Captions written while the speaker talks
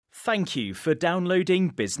Thank you for downloading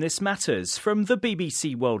Business Matters from the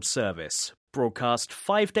BBC World Service, broadcast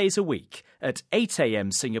 5 days a week at 8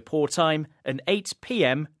 a.m. Singapore time and 8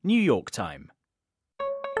 p.m. New York time.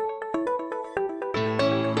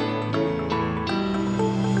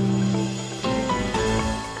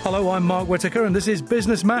 Hello, I'm Mark Whittaker and this is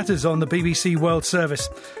Business Matters on the BBC World Service.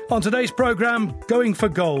 On today's programme, going for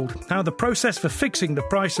gold, how the process for fixing the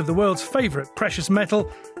price of the world's favourite precious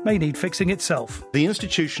metal may need fixing itself. The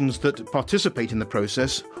institutions that participate in the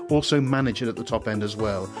process also manage it at the top end as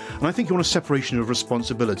well. And I think you want a separation of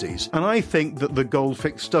responsibilities. And I think that the gold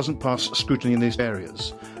fix doesn't pass scrutiny in these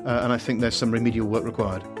areas. And I think there's some remedial work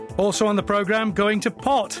required. Also on the programme, going to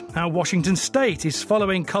pot, how Washington State is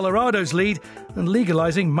following Colorado's lead and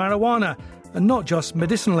legalising marijuana, and not just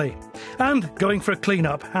medicinally. And going for a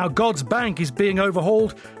clean-up, how God's Bank is being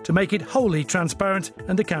overhauled to make it wholly transparent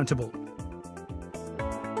and accountable.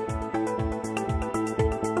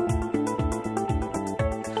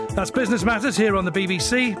 That's Business Matters here on the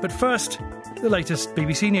BBC, but first, the latest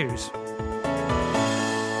BBC News.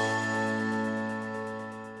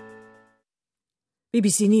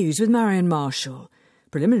 BBC News with Marion Marshall.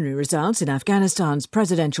 Preliminary results in Afghanistan's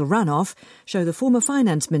presidential runoff show the former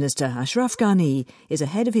finance minister Ashraf Ghani is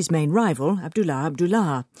ahead of his main rival Abdullah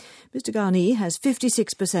Abdullah. Mr Ghani has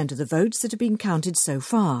 56% of the votes that have been counted so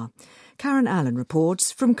far. Karen Allen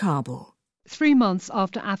reports from Kabul. 3 months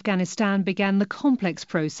after Afghanistan began the complex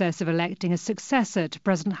process of electing a successor to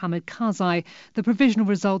President Hamid Karzai, the provisional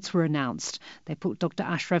results were announced. They put Dr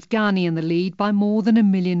Ashraf Ghani in the lead by more than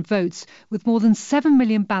 1 million votes, with more than 7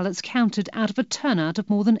 million ballots counted out of a turnout of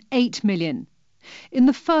more than 8 million. In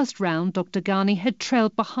the first round, Dr Ghani had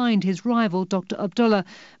trailed behind his rival, Dr Abdullah,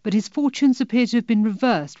 but his fortunes appear to have been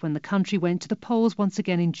reversed when the country went to the polls once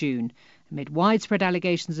again in June. Amid widespread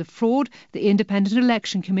allegations of fraud, the Independent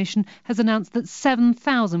Election Commission has announced that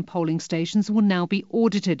 7,000 polling stations will now be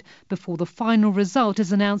audited before the final result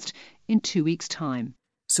is announced in 2 weeks' time.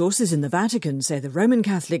 Sources in the Vatican say the Roman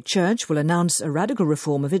Catholic Church will announce a radical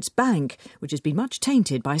reform of its bank, which has been much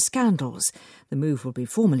tainted by scandals. The move will be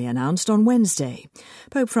formally announced on Wednesday.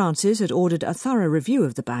 Pope Francis had ordered a thorough review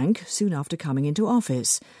of the bank soon after coming into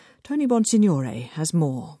office. Tony Bonsignore has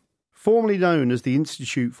more. Formerly known as the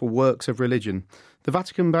Institute for Works of Religion, the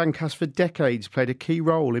Vatican Bank has for decades played a key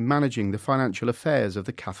role in managing the financial affairs of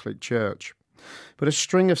the Catholic Church. But a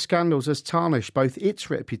string of scandals has tarnished both its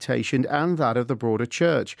reputation and that of the broader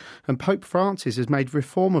church, and Pope Francis has made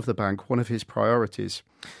reform of the bank one of his priorities.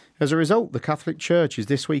 As a result, the Catholic Church is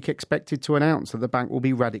this week expected to announce that the bank will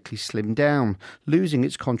be radically slimmed down, losing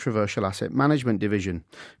its controversial asset management division.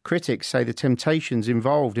 Critics say the temptations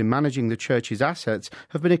involved in managing the church's assets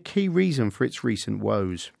have been a key reason for its recent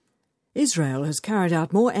woes. Israel has carried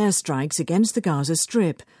out more airstrikes against the Gaza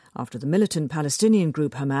Strip after the militant Palestinian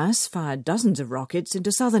group Hamas fired dozens of rockets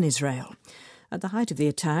into southern Israel. At the height of the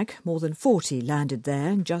attack, more than 40 landed there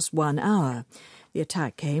in just 1 hour. The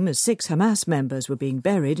attack came as 6 Hamas members were being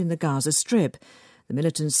buried in the Gaza Strip. The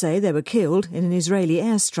militants say they were killed in an Israeli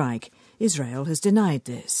airstrike. Israel has denied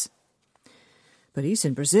this. Police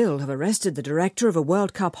in Brazil have arrested the director of a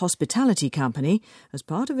World Cup hospitality company as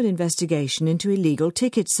part of an investigation into illegal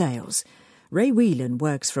ticket sales. Ray Whelan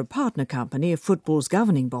works for a partner company of football's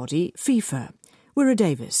governing body, FIFA. Wirra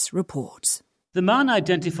Davis reports. The man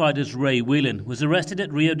identified as Ray Whelan was arrested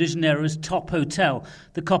at Rio de Janeiro's top hotel,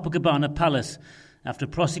 the Copacabana Palace, after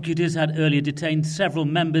prosecutors had earlier detained several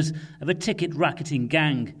members of a ticket racketing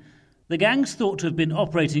gang. The gang's thought to have been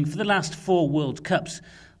operating for the last 4 World Cups,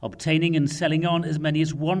 obtaining and selling on as many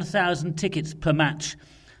as 1,000 tickets per match.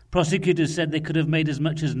 Prosecutors said they could have made as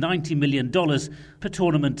much as $90 million per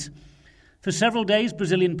tournament. For several days,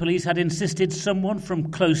 Brazilian police had insisted someone from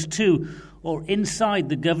close to or inside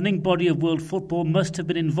the governing body of world football must have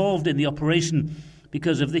been involved in the operation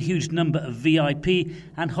because of the huge number of VIP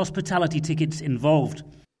and hospitality tickets involved.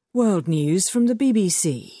 World News from the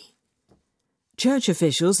BBC. Church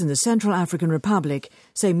officials in the Central African Republic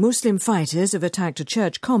say Muslim fighters have attacked a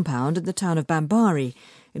church compound in the town of Bambari,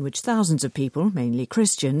 in which thousands of people, mainly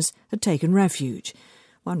Christians, had taken refuge.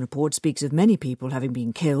 One report speaks of many people having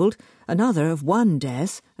been killed, another of 1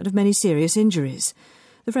 death and of many serious injuries.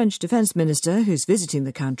 The French Defence Minister, who's visiting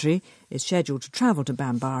the country, is scheduled to travel to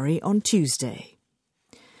Bambari on Tuesday.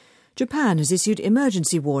 Japan has issued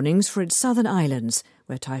emergency warnings for its southern islands,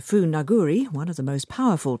 where Typhoon Naguri, one of the most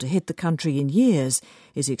powerful to hit the country in years,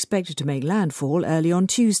 is expected to make landfall early on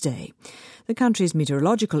Tuesday. The country's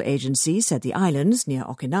meteorological agency said the islands near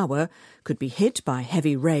Okinawa could be hit by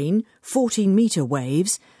heavy rain, 14-metre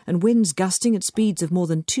waves and winds gusting at speeds of more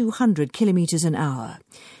than 200 km/h.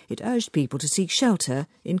 It urged people to seek shelter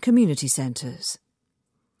in community centres.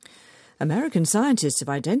 American scientists have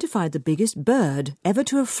identified the biggest bird ever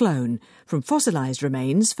to have flown from fossilised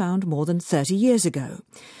remains found more than 30 years ago.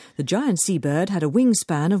 The giant seabird had a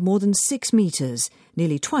wingspan of more than 6 metres,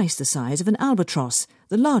 nearly twice the size of an albatross,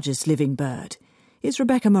 the largest living bird. Here's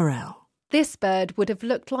Rebecca Morell. This bird would have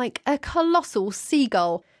looked like a colossal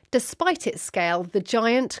seagull. Despite its scale, the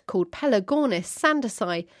giant, called Pelagornis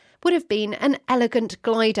sandersi, would have been an elegant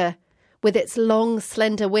glider. With its long,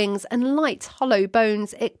 slender wings and light, hollow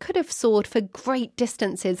bones, it could have soared for great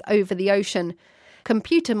distances over the ocean.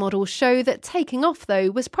 Computer models show that taking off,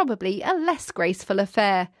 though, was probably a less graceful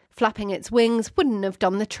affair. Flapping its wings wouldn't have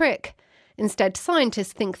done the trick. Instead,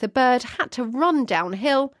 scientists think the bird had to run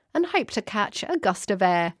downhill and hope to catch a gust of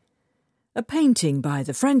air. A painting by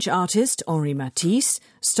the French artist Henri Matisse,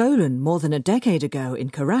 stolen more than a decade ago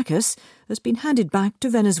in Caracas, has been handed back to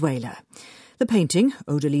Venezuela. The painting,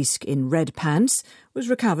 Odalisque in Red Pants,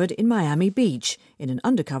 was recovered in Miami Beach in an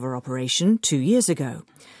undercover operation 2 years ago.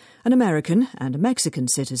 An American and a Mexican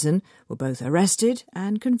citizen were both arrested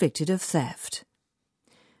and convicted of theft.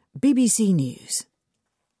 BBC News.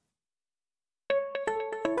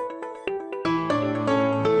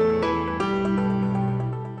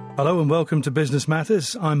 Hello and welcome to Business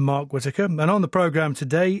Matters. I'm Mark Whittaker, and on the programme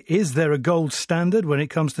today, is there a gold standard when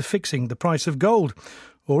it comes to fixing the price of gold?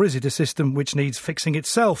 Or is it a system which needs fixing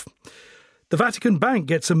itself? The Vatican Bank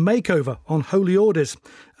gets a makeover on holy orders.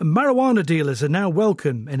 And marijuana dealers are now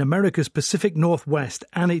welcome in America's Pacific Northwest,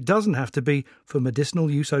 and it doesn't have to be for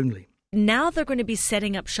medicinal use only. Now they're going to be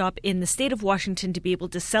setting up shop in the state of Washington to be able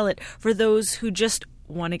to sell it for those who just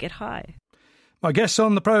want to get high. My guests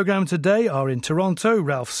on the programme today are in Toronto,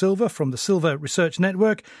 Ralph Silver from the Silver Research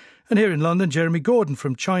Network, and here in London, Jeremy Gordon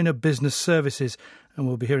from China Business Services. And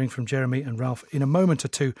we'll be hearing from Jeremy and Ralph in a moment or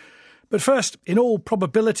two. But first, in all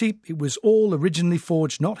probability, it was all originally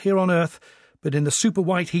forged not here on Earth, but in the super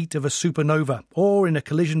white heat of a supernova, or in a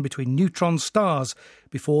collision between neutron stars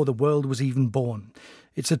before the world was even born.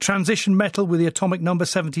 It's a transition metal with the atomic number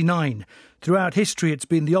 79. Throughout history, it's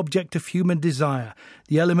been the object of human desire,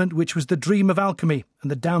 the element which was the dream of alchemy and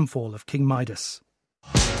the downfall of King Midas.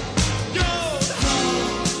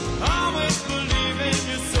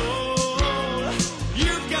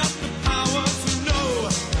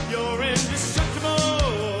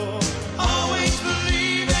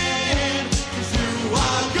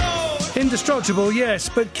 Indestructible, yes,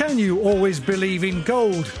 but can you always believe in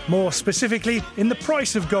gold? More specifically, in the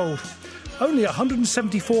price of gold. Only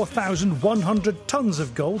 174,100 tonnes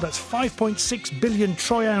of gold, that's 5.6 billion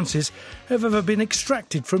troy ounces, have ever been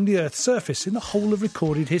extracted from the Earth's surface in the whole of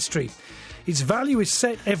recorded history. Its value is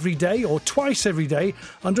set every day, or twice every day,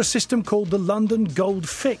 under a system called the London Gold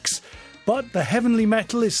Fix. But the heavenly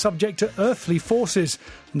metal is subject to earthly forces,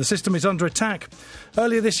 and the system is under attack.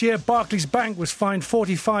 Earlier this year, Barclays Bank was fined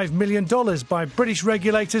 $45 million by British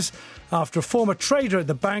regulators after a former trader at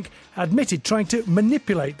the bank admitted trying to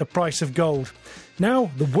manipulate the price of gold.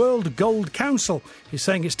 Now, the World Gold Council is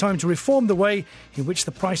saying it's time to reform the way in which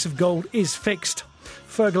the price of gold is fixed.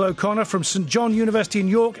 Fergal O'Connor from St John University in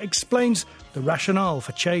York explains the rationale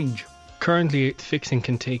for change. Currently, fixing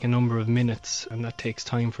can take a number of minutes, and that takes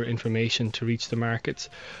time for information to reach the markets.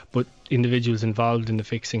 But individuals involved in the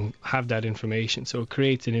fixing have that information, so it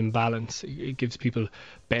creates an imbalance. It gives people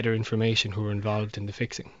better information who are involved in the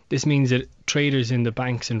fixing. This means that traders in the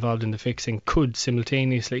banks involved in the fixing could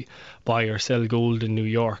simultaneously buy or sell gold in New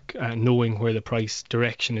York, knowing where the price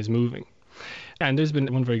direction is moving. And there's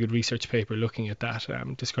been one very good research paper looking at that,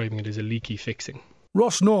 describing it as a leaky fixing.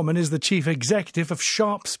 Ross Norman is the chief executive of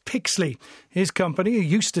Sharps Pixley. His company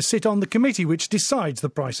used to sit on the committee which decides the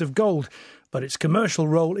price of gold, but its commercial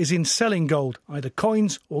role is in selling gold, either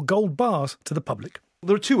coins or gold bars, to the public.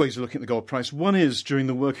 There are two ways of looking at the gold price. One is during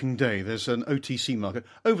the working day. There's an OTC market,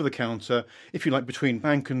 over the counter, if you like, between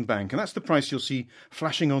bank and bank. And that's the price you'll see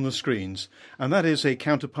flashing on the screens. And that is a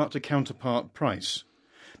counterpart to counterpart price.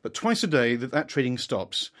 But twice a day that trading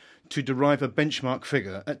stops to derive a benchmark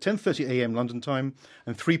figure at 10:30 a.m. London time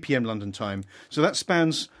and 3 p.m. London time. So that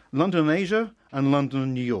spans London and Asia and London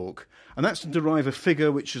and New York. And that's to derive a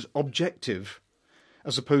figure which is objective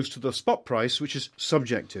as opposed to the spot price, which is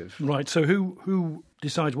subjective. Right, so who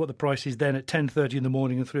decides what the price is then at 10:30 in the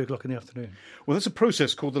morning and 3 o'clock in the afternoon? Well, there's a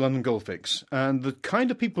process called the London Gold Fix. And the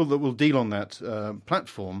kind of people that will deal on that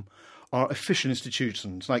platform are official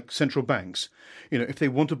institutions like central banks. You know, if they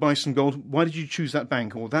want to buy some gold, why did you choose that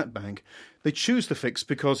bank or that bank? They choose the fix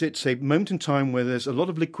because it's a moment in time where there's a lot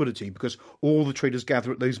of liquidity, because all the traders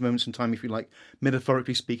gather at those moments in time, if you like,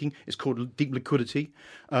 metaphorically speaking. It's called deep liquidity,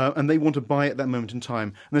 and they want to buy at that moment in time.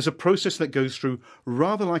 And there's a process that goes through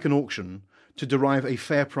rather like an auction to derive a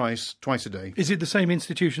fair price twice a day. Is it the same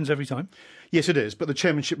institutions every time? Yes, it is, but the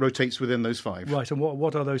chairmanship rotates within those 5. Right, and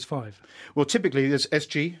what are those 5? Well, typically there's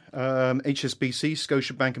SG, HSBC,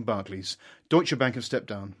 Scotiabank and Barclays. Deutsche Bank have stepped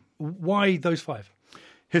down. Why those 5?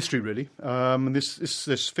 History, really.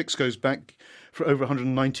 This fix goes back for over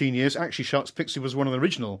 119 years. Actually, Sharps Pixley was one of the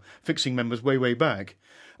original fixing members way back.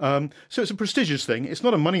 So it's a prestigious thing. It's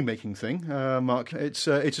not a money-making thing, Mark. It's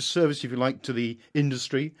a service, if you like, to the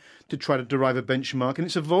industry to try to derive a benchmark, and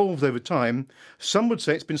it's evolved over time. Some would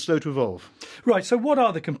say it's been slow to evolve. Right, so what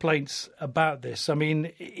are the complaints about this? I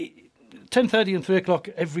mean, 10:30 and 3 o'clock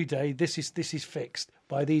every day, this is fixed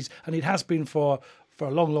by these, and it has been for a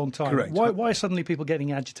long time. Correct. Why are suddenly people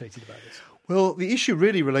getting agitated about this? Well, the issue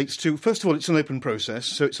really relates to, first of all, it's an open process,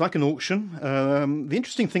 so it's like an auction. The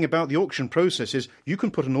interesting thing about the auction process is you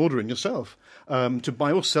can put an order in yourself to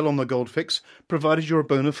buy or sell on the gold fix, provided you're a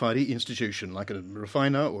bona fide institution, like a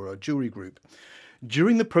refiner or a jewellery group.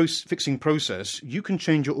 During the fixing process, you can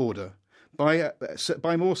change your order, buy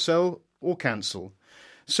more, sell, or cancel.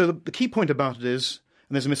 So the key point about it is,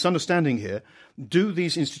 and there's a misunderstanding here, do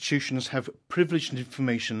these institutions have privileged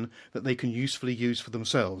information that they can usefully use for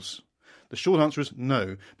themselves? The short answer is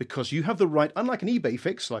no, because you have the right, unlike an eBay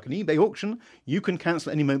fix, like an eBay auction, you can cancel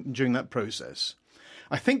at any moment during that process.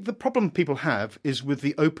 I think the problem people have is with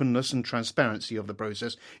the openness and transparency of the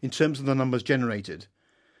process in terms of the numbers generated.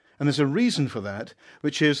 And there's a reason for that,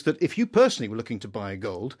 which is that if you personally were looking to buy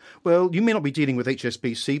gold, well, you may not be dealing with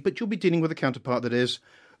HSBC, but you'll be dealing with a counterpart that is,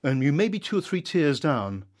 and you may be 2 or 3 tiers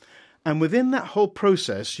down. And within that whole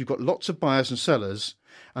process, you've got lots of buyers and sellers,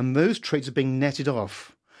 and those trades are being netted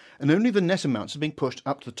off. And only the net amounts are being pushed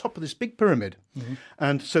up to the top of this big pyramid. Mm-hmm.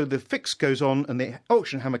 And so the fix goes on and the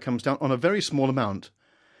auction hammer comes down on a very small amount.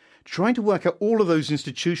 Trying to work out all of those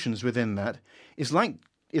institutions within that is like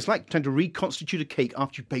trying to reconstitute a cake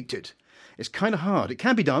after you've baked it. It's kind of hard. It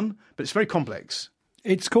can be done, but it's very complex.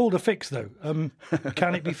 It's called a fix, though.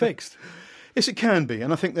 Can it be fixed? Yes, it can be.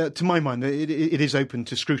 And I think that, to my mind, it is open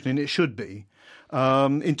to scrutiny, and it should be,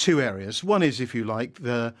 in 2 areas. One is, if you like,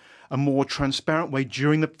 a more transparent way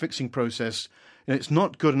during the fixing process. It's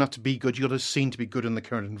not good enough to be good. You've got to seem to be good in the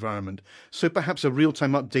current environment. So perhaps a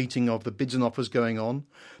real-time updating of the bids and offers going on,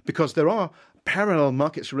 because there are parallel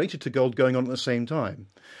markets related to gold going on at the same time.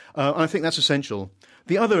 And I think that's essential.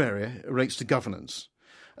 The other area relates to governance.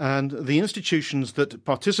 And the institutions that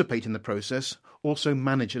participate in the process also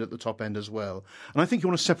manage it at the top end as well. And I think you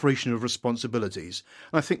want a separation of responsibilities.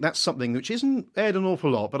 And I think that's something which isn't aired an awful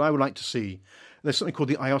lot, but I would like to see. There's something called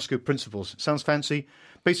the IOSCO principles. Sounds fancy.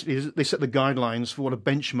 Basically, they set the guidelines for what a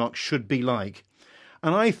benchmark should be like.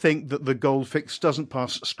 And I think that the gold fix doesn't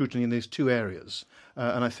pass scrutiny in these 2 areas.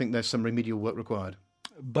 And I think there's some remedial work required.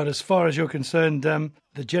 But as far as you're concerned,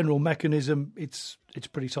 the general mechanism, it's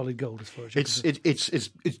pretty solid gold as far as you're concerned. It's as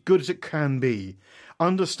good as it can be.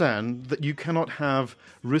 Understand that you cannot have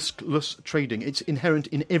riskless trading. It's inherent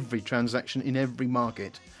in every transaction, in every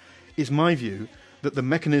market. It's my view that the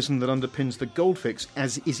mechanism that underpins the gold fix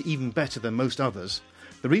is even better than most others.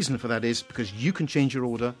 The reason for that is because you can change your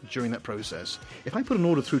order during that process. If I put an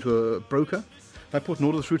order through to a broker, if I put an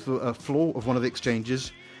order through to a floor of one of the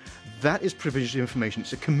exchanges, that is privileged information.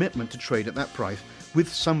 It's a commitment to trade at that price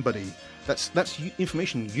with somebody. That's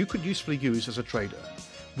information you could usefully use as a trader.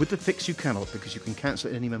 With the fix you cannot, because you can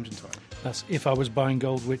cancel at any moment in time. That's if I was buying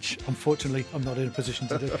gold, which unfortunately I'm not in a position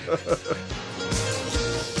to do.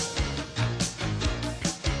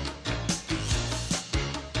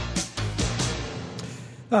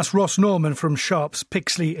 That's Ross Norman from Sharps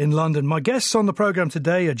Pixley in London. My guests on the programme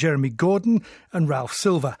today are Jeremy Gordon and Ralph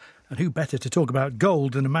Silver. And who better to talk about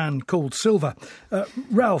gold than a man called Silver?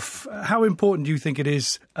 Ralph, how important do you think it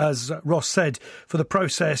is, as Ross said, for the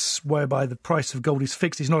process whereby the price of gold is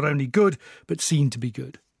fixed is not only good, but seen to be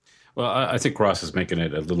good? Well, I think Ross is making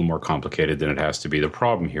it a little more complicated than it has to be. The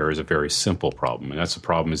problem here is a very simple problem, and that's the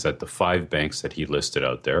problem is that the 5 banks that he listed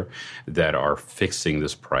out there that are fixing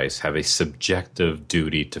this price have a subjective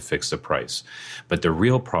duty to fix the price. But the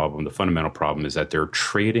real problem, the fundamental problem, is that they're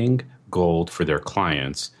trading gold for their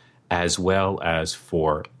clients as well as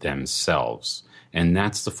for themselves. And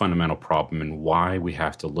that's the fundamental problem and why we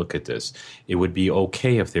have to look at this. It would be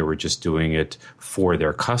okay if they were just doing it for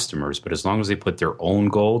their customers, but as long as they put their own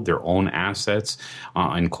gold, their own assets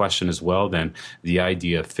in question as well, then the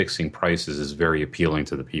idea of fixing prices is very appealing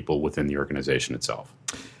to the people within the organization itself.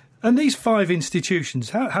 And these 5 institutions,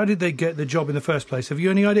 how did they get the job in the first place? Have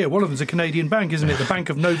you any idea? One of them's a Canadian bank, isn't it? The Bank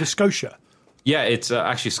of Nova Scotia. Yeah, it's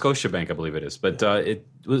actually Scotiabank, I believe it is. But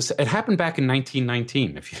It happened back in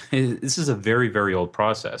 1919. This is a very, very old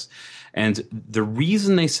process. And the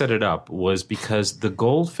reason they set it up was because the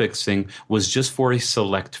gold fixing was just for a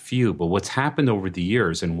select few. But what's happened over the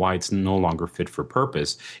years and why it's no longer fit for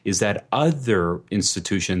purpose is that other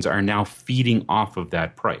institutions are now feeding off of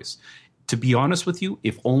that price. To be honest with you,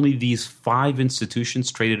 if only these 5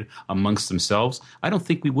 institutions traded amongst themselves, I don't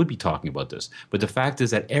think we would be talking about this. But the fact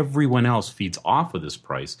is that everyone else feeds off of this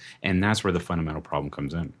price, and that's where the fundamental problem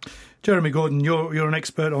comes in. Jeremy Gordon, you're an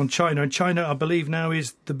expert on China, and China, I believe, now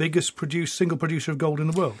is the biggest single producer of gold in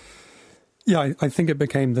the world. Yeah, I think it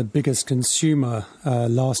became the biggest consumer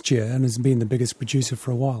last year and has been the biggest producer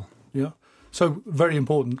for a while. Yeah. So very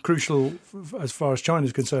important, crucial as far as China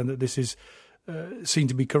is concerned that this is seen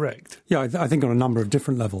to be correct. Yeah, I think on a number of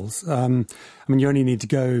different levels. I mean, you only need to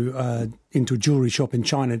go into a jewellery shop in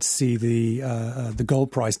China to see the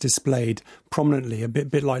gold price displayed prominently, a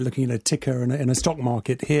bit like looking at a ticker in a stock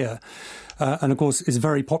market here. And of course, it's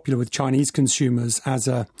very popular with Chinese consumers as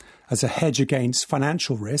a hedge against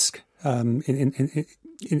financial risk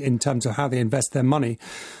in terms of how they invest their money.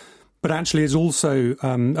 But actually is also,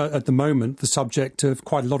 at the moment, the subject of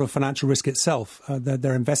quite a lot of financial risk itself.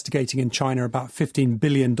 They're investigating in China about $15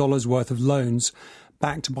 billion worth of loans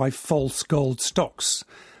backed by false gold stocks.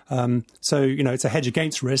 So, it's a hedge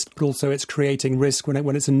against risk, but also it's creating risk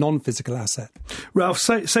when it's a non-physical asset. Ralph,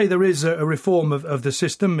 say there is a reform of the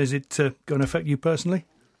system. Is it going to affect you personally?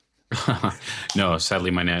 No,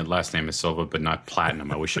 sadly, my last name is Silva, but not Platinum.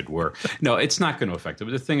 I wish it were. No, it's not going to affect it.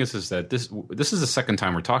 But the thing is that this is the second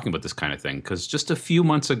time we're talking about this kind of thing, because just a few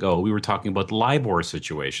months ago, we were talking about LIBOR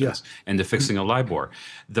situations and the fixing of LIBOR.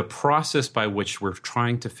 The process by which we're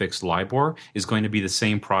trying to fix LIBOR is going to be the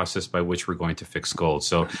same process by which we're going to fix gold.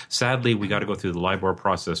 So sadly, we got to go through the LIBOR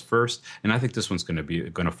process first, and I think this one's going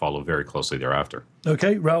to follow very closely thereafter.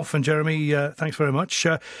 Okay, Ralph and Jeremy, thanks very much.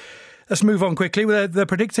 Let's move on quickly. They're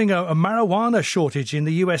predicting a marijuana shortage in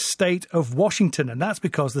the US state of Washington, and that's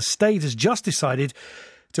because the state has just decided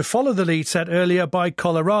to follow the lead set earlier by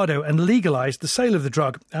Colorado and legalize the sale of the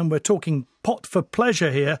drug. And we're talking pot for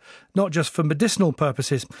pleasure here, not just for medicinal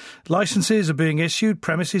purposes. Licenses are being issued,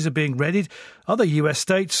 premises are being readied. Other US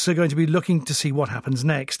states are going to be looking to see what happens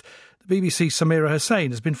next. The BBC's Samira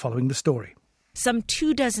Hussain has been following the story. Some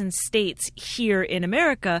 24 states here in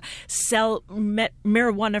America sell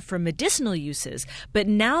marijuana for medicinal uses, but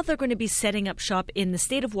now they're going to be setting up shop in the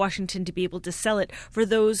state of Washington to be able to sell it for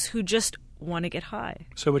those who just want to get high.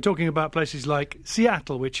 So we're talking about places like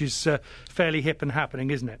Seattle, which is fairly hip and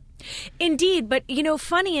happening, isn't it? Indeed, but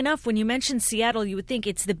funny enough, when you mention Seattle, you would think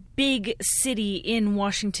it's the big city in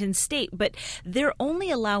Washington state, but they're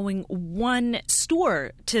only allowing one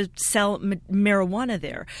store to sell marijuana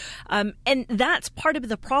there. And that's part of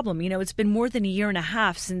the problem. It's been more than a year and a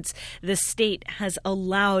half since the state has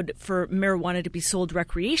allowed for marijuana to be sold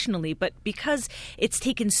recreationally, but because it's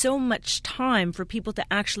taken so much time for people to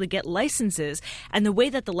actually get licenses, and the way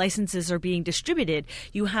that the licenses are being distributed,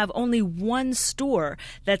 you have only one store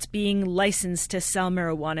that's being licensed to sell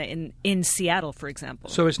marijuana in Seattle, for example.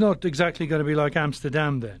 So it's not exactly going to be like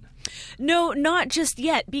Amsterdam then? No, not just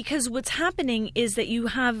yet, because what's happening is that you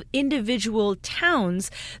have individual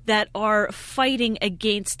towns that are fighting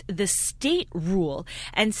against the state rule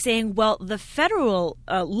and saying, well, the federal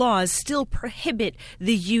laws still prohibit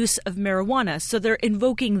the use of marijuana. So they're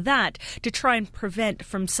invoking that to try and prevent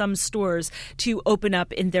from some stores to open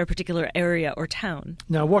up in their particular area or town.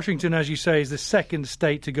 Now, Washington, as you say, is the second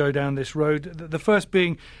state to go down this road, the first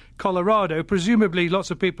being Colorado. Presumably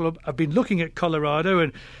lots of people have been looking at Colorado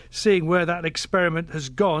and seeing where that experiment has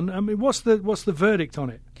gone. I mean, what's the verdict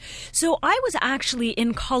on it? So I was actually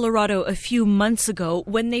in Colorado a few months ago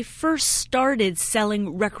when they first started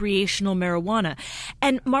selling recreational marijuana.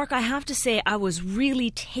 And Mark, I have to say I was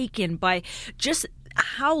really taken by just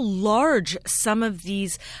how large some of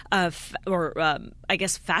these, I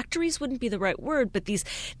guess factories wouldn't be the right word, but these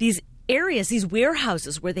areas, these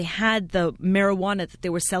warehouses where they had the marijuana that they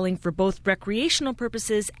were selling for both recreational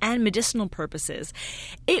purposes and medicinal purposes.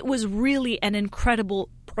 It was really an incredible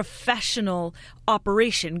professional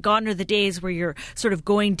operation. Gone are the days where you're sort of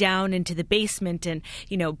going down into the basement and,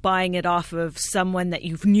 buying it off of someone that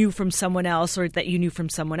you knew from someone else or that you knew from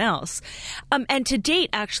someone else. And to date,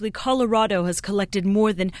 actually, Colorado has collected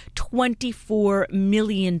more than $24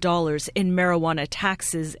 million in marijuana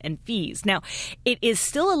taxes and fees. Now, it is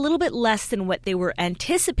still a little bit less than what they were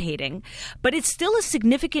anticipating, but it's still a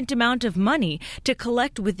significant amount of money to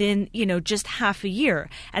collect within, just half a year.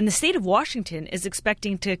 And the state of Washington is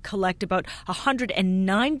expecting to collect about $100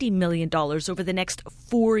 $190 million over the next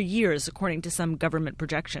 4 years, according to some government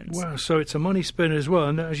projections. Wow, so it's a money spinner as well.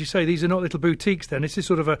 And as you say, these are not little boutiques then. This is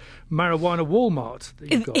sort of a marijuana Walmart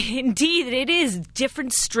that you've got. Indeed, it is.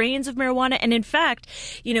 Different strains of marijuana. And in fact,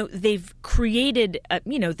 they've created,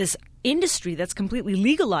 this industry that's completely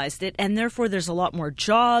legalized it, and therefore there's a lot more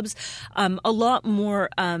jobs, a lot more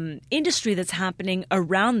industry that's happening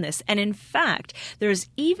around this. And in fact, there's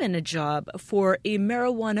even a job for a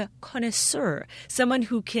marijuana connoisseur, someone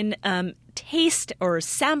who can taste or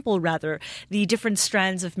sample, rather, the different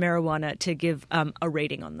strands of marijuana to give a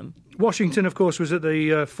rating on them. Washington, of course, was at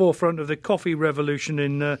the forefront of the coffee revolution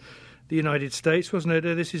in the United States, wasn't it?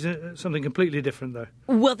 This is something completely different, though.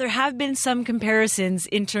 Well, there have been some comparisons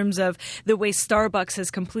in terms of the way Starbucks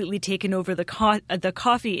has completely taken over the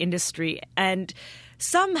coffee industry, and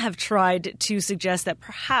some have tried to suggest that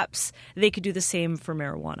perhaps they could do the same for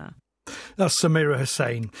marijuana. That's Samira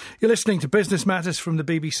Hussain. You're listening to Business Matters from the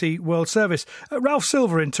BBC World Service. Ralph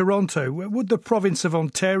Silver in Toronto. Would the province of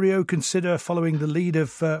Ontario consider following the lead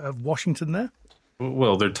of Washington there?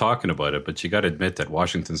 Well, they're talking about it, but you got to admit that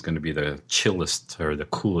Washington's going to be the chillest or the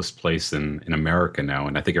coolest place in America now.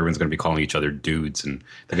 And I think everyone's going to be calling each other dudes, and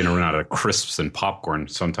they're going to run out of crisps and popcorn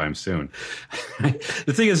sometime soon.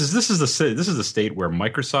 The thing is this is the state where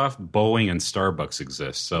Microsoft, Boeing, and Starbucks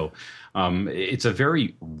exist. So it's a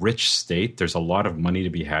very rich state. There's a lot of money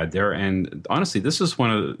to be had there. And honestly, this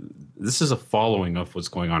is a following of what's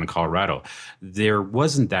going on in Colorado. There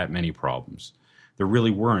wasn't that many problems. There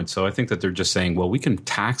really weren't. So I think that they're just saying, well, we can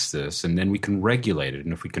tax this and then we can regulate it.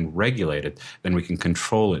 And if we can regulate it, then we can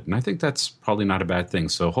control it. And I think that's probably not a bad thing.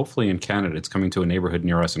 So hopefully in Canada, it's coming to a neighborhood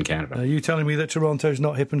near us in Canada. Are you telling me that Toronto's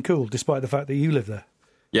not hip and cool, despite the fact that you live there?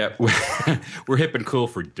 Yeah, we're hip and cool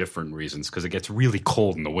for different reasons, because it gets really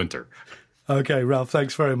cold in the winter. OK, Ralph,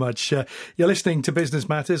 thanks very much. You're listening to Business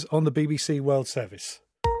Matters on the BBC World Service.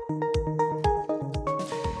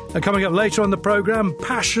 And coming up later on the programme,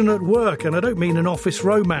 passion at work. And I don't mean an office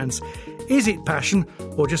romance. Is it passion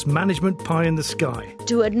or just management pie in the sky?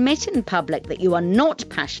 To admit in public that you are not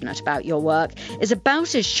passionate about your work is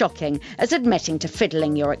about as shocking as admitting to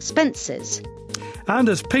fiddling your expenses. And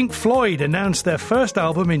as Pink Floyd announced their first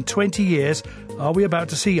album in 20 years, are we about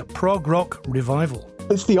to see a prog rock revival?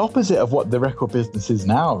 It's the opposite of what the record business is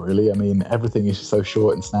now, really. I mean, everything is so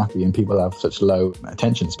short and snappy, and people have such low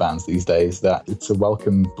attention spans these days that it's a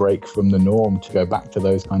welcome break from the norm to go back to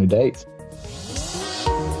those kind of days.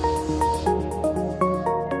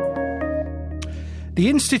 The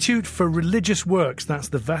Institute for Religious Works, that's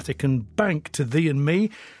the Vatican Bank to thee and me,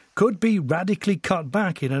 could be radically cut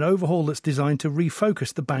back in an overhaul that's designed to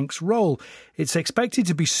refocus the bank's role. It's expected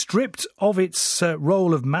to be stripped of its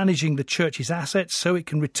role of managing the church's assets so it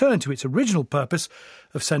can return to its original purpose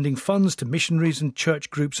of sending funds to missionaries and church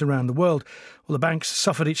groups around the world. Well, the bank's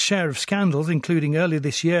suffered its share of scandals, including earlier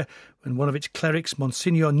this year when one of its clerics,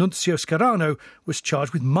 Monsignor Nunzio Scarano, was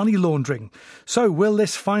charged with money laundering. So will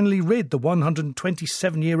this finally rid the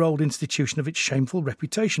 127-year-old institution of its shameful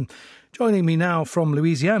reputation? Joining me now from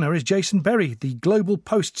Louisiana is Jason Berry, the Global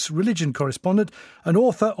Post's religion correspondent and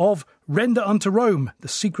author of Render Unto Rome, The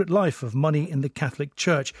Secret Life of Money in the Catholic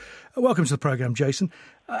Church. Welcome to the programme, Jason.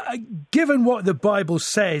 Given what the Bible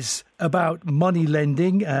says about money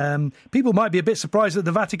lending, people might be a bit surprised that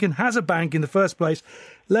the Vatican has a bank in the first place,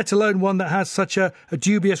 let alone one that has such a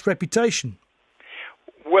dubious reputation.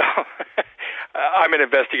 Well, I'm an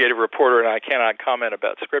investigative reporter and I cannot comment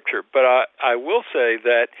about Scripture, but I will say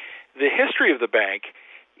that the history of the bank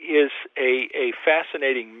is a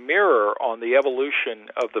fascinating mirror on the evolution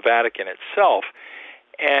of the Vatican itself.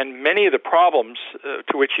 And many of the problems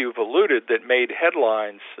to which you've alluded that made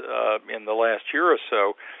headlines in the last year or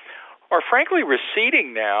so are frankly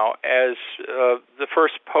receding now as the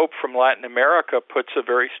first pope from Latin America puts a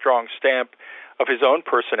very strong stamp of his own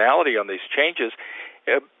personality on these changes.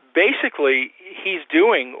 Basically, he's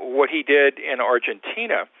doing what he did in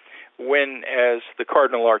Argentina when, as the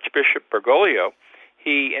Cardinal Archbishop Bergoglio,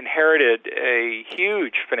 he inherited a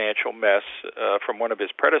huge financial mess from one of his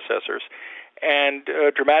predecessors and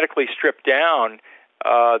dramatically stripped down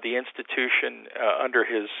the institution under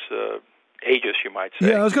his aegis, you might say.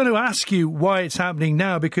 Yeah, I was going to ask you why it's happening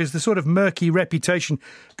now, because the sort of murky reputation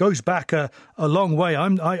goes back a long way.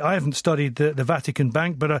 I haven't studied the Vatican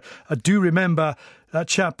Bank, but I do remember that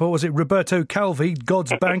chap, what was it, Roberto Calvi,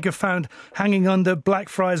 God's banker, found hanging under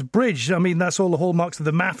Blackfriars Bridge. I mean, that's all the hallmarks of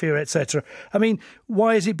the mafia, etc. I mean,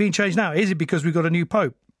 why is it being changed now? Is it because we've got a new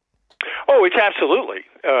pope? Oh, it's absolutely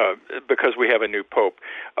because we have a new pope.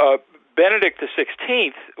 Benedict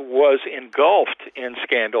XVI was engulfed in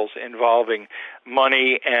scandals involving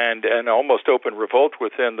money and an almost open revolt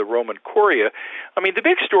within the Roman Curia. I mean, the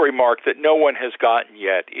big story, Mark, that no one has gotten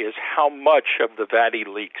yet is how much of the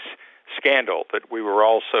VatiLeaks scandal that we were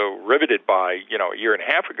all so riveted by, a year and a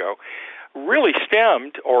half ago, really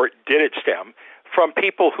stemmed, or did it stem, from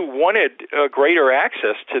people who wanted greater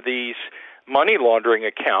access to these money laundering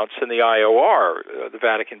accounts in the IOR, the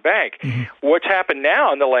Vatican Bank. Mm-hmm. What's happened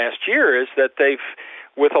now in the last year is that they've,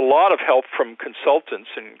 with a lot of help from consultants,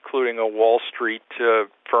 including a Wall Street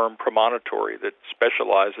firm, Promontory, that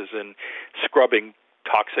specializes in scrubbing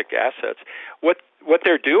toxic assets, what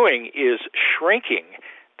they're doing is shrinking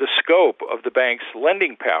the scope of the bank's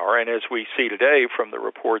lending power. And as we see today from the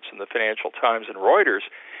reports in the Financial Times and Reuters,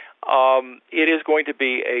 it is going to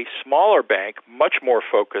be a smaller bank, much more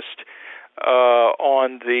focused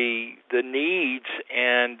on the needs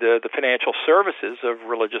and the financial services of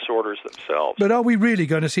religious orders themselves. But are we really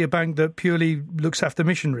going to see a bank that purely looks after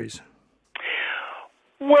missionaries?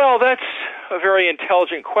 Well, that's a very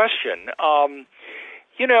intelligent question.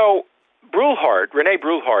 René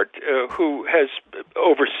Brulhart, who has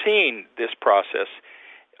overseen this process,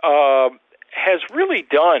 has really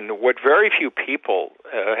done what very few people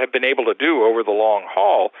have been able to do over the long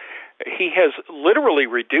haul. He has literally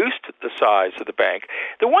reduced the size of the bank.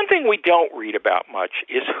 The one thing we don't read about much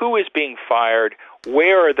is who is being fired,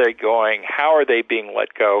 where are they going, how are they being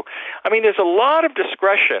let go. I mean, there's a lot of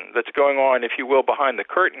discretion that's going on, if you will, behind the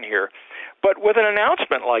curtain here. But with an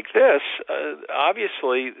announcement like this,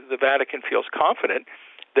 obviously the Vatican feels confident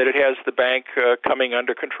that it has the bank coming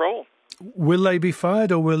under control. Will they be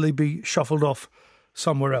fired or will they be shuffled off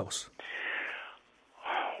somewhere else?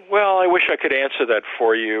 Well, I wish I could answer that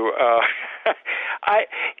for you.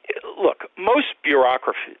 Look, most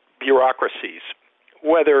bureaucracies,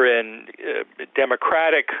 whether in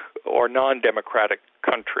democratic or non-democratic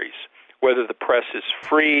countries, whether the press is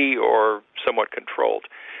free or somewhat controlled,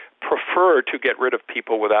 prefer to get rid of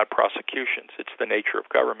people without prosecutions. It's the nature of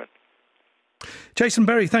government. Jason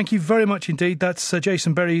Berry, thank you very much indeed. That's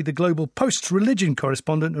Jason Berry, the Global Post's religion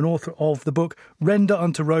correspondent and author of the book Render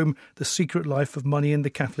Unto Rome, The Secret Life of Money in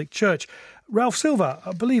the Catholic Church. Ralph Silver,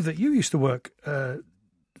 I believe that you used to work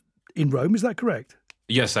in Rome, is that correct?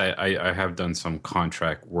 Yes, I have done some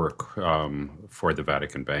contract work for the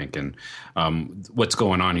Vatican Bank. And what's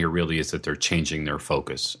going on here really is that they're changing their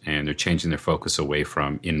focus. And they're changing their focus away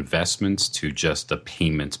from investments to just a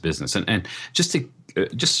payments business. And just to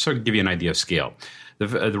sort of give you an idea of scale,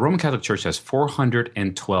 the Roman Catholic Church has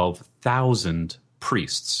 412,000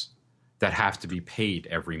 priests that have to be paid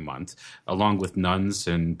every month, along with nuns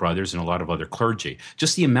and brothers and a lot of other clergy.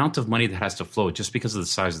 Just the amount of money that has to flow just because of the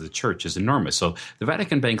size of the church is enormous. So the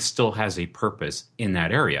Vatican Bank still has a purpose in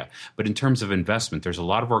that area. But in terms of investment, there's a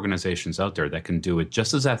lot of organizations out there that can do it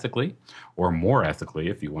just as ethically or more ethically,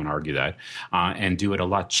 if you want to argue that, and do it a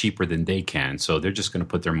lot cheaper than they can. So they're just going to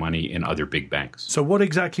put their money in other big banks. So what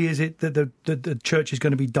exactly is it that the church is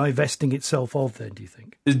going to be divesting itself of then, do you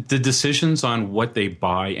think? The decisions on what they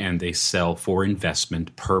buy and they sell for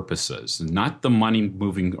investment purposes, not the money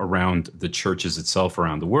moving around the churches itself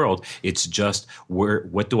around the world. It's just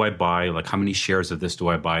what do I buy, like how many shares of this do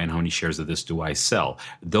I buy and how many shares of this do I sell?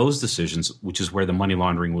 Those decisions, which is where the money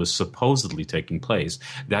laundering was supposedly taking place,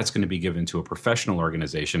 that's going to be given to a professional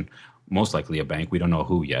organization, most likely a bank, we don't know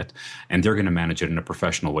who yet, and they're going to manage it in a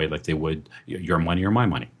professional way like they would your money or my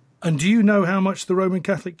money. And do you know how much the Roman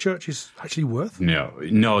Catholic Church is actually worth? No.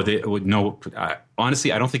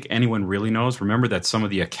 Honestly, I don't think anyone really knows. Remember that some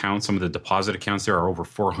of the deposit accounts there are over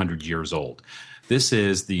 400 years old. This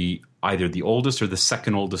is either the oldest or the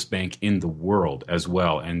second oldest bank in the world as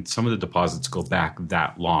well. And some of the deposits go back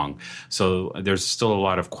that long. So there's still a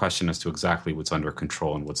lot of question as to exactly what's under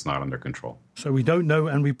control and what's not under control. So we don't know,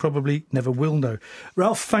 and we probably never will know.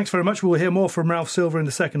 Ralph, thanks very much. We'll hear more from Ralph Silver in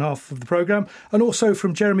the second half of the programme, and also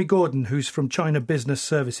from Jeremy Gordon, who's from China Business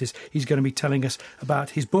Services. He's going to be telling us about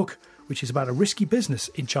his book, which is about a risky business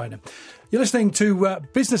in China. You're listening to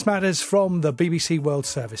Business Matters from the BBC World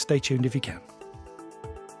Service. Stay tuned if you can.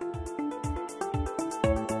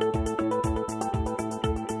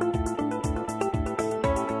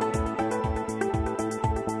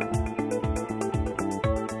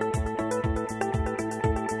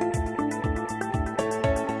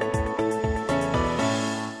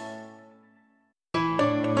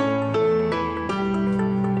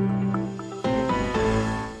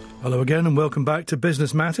 Hello again and welcome back to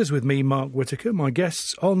Business Matters with me, Mark Whittaker. My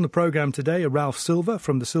guests on the programme today are Ralph Silver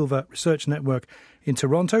from the Silver Research Network in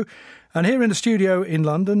Toronto. And here in the studio in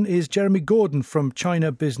London is Jeremy Gordon from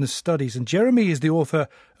China Business Studies. And Jeremy is the author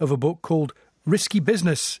of a book called Risky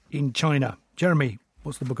Business in China. Jeremy,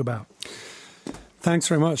 what's the book about? Thanks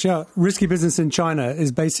very much. Yeah, Risky Business in China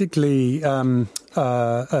is basically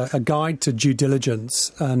a guide to due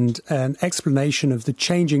diligence and an explanation of the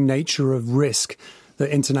changing nature of risk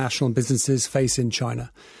that international businesses face in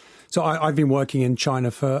China. So I've been working in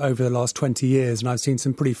China for over the last 20 years, and I've seen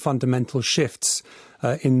some pretty fundamental shifts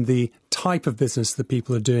in the type of business that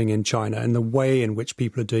people are doing in China and the way in which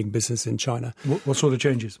people are doing business in China. What sort of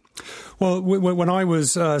changes? Well, when I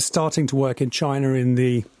was starting to work in China in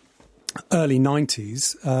the early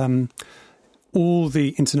 90s, all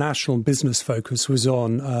the international business focus was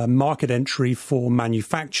on market entry for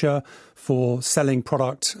manufacture, for selling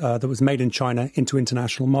product that was made in China into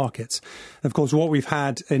international markets. And of course, what we've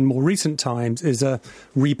had in more recent times is a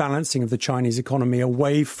rebalancing of the Chinese economy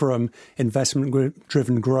away from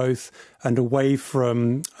investment-driven growth and away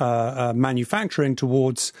from manufacturing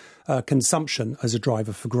towards consumption as a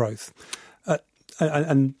driver for growth.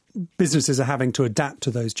 And businesses are having to adapt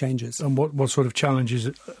to those changes. And what sort of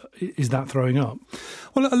challenges is that throwing up?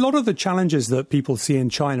 Well, a lot of the challenges that people see in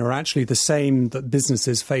China are actually the same that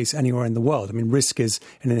businesses face anywhere in the world. I mean, risk is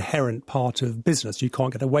an inherent part of business. You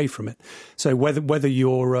can't get away from it. So whether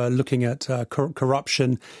you're looking at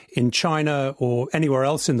corruption in China or anywhere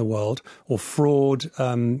else in the world, or fraud,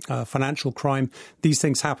 financial crime, these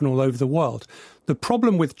things happen all over the world. The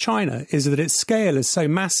problem with China is that its scale is so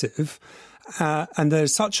massive, and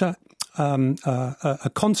there's such a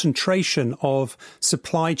concentration of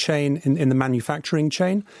supply chain in the manufacturing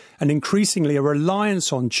chain, and increasingly a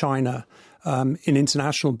reliance on China in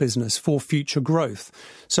international business for future growth.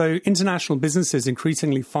 So international businesses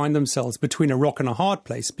increasingly find themselves between a rock and a hard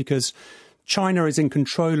place because China is in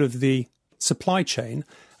control of the supply chain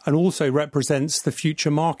and also represents the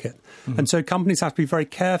future market. Mm-hmm. And so companies have to be very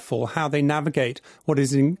careful how they navigate what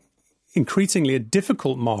is increasingly a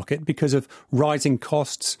difficult market because of rising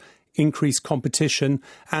costs, increased competition,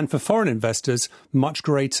 and for foreign investors, much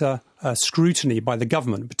greater scrutiny by the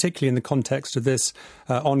government, particularly in the context of this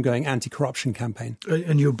ongoing anti-corruption campaign.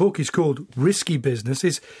 And your book is called Risky Business.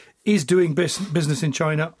 Is doing business in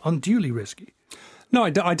China unduly risky? No, I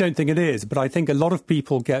don't think it is, but I think a lot of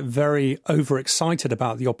people get very overexcited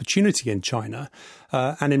about the opportunity in China,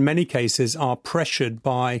 and in many cases are pressured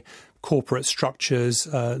by corporate structures,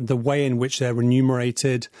 the way in which they're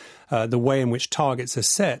remunerated, the way in which targets are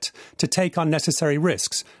set, to take unnecessary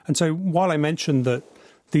risks. And so while I mentioned that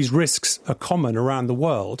these risks are common around the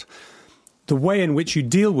world, the way in which you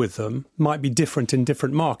deal with them might be different in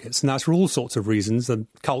different markets. And that's for all sorts of reasons, the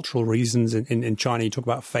cultural reasons. In China, you talk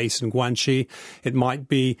about face and guanxi. It might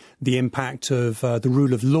be the impact of the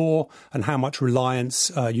rule of law and how much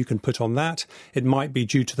reliance you can put on that. It might be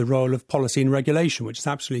due to the role of policy and regulation, which is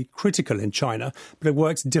absolutely critical in China, but it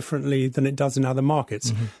works differently than it does in other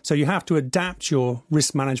markets. Mm-hmm. So you have to adapt your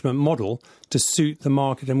risk management model to suit the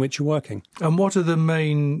market in which you're working. And what are the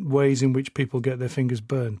main ways in which people get their fingers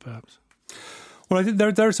burned, perhaps? Well, I think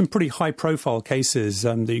there are some pretty high-profile cases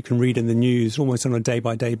that you can read in the news almost on a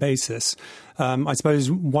day-by-day basis. I suppose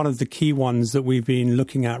one of the key ones that we've been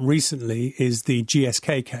looking at recently is the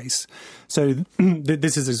GSK case. So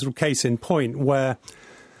this is a sort of case in point where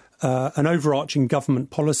an overarching government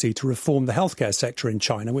policy to reform the healthcare sector in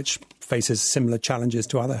China, which faces similar challenges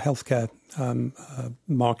to other healthcare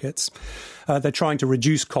markets. They're trying to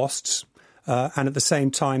reduce costs, and at the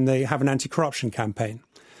same time they have an anti-corruption campaign.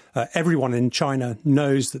 Everyone in China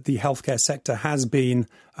knows that the healthcare sector has been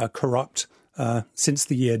corrupt since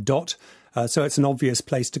the year dot, so it's an obvious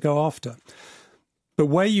place to go after. But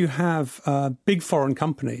where you have big foreign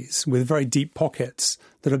companies with very deep pockets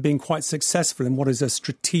that have been quite successful in what is a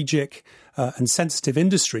strategic and sensitive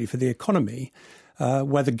industry for the economy,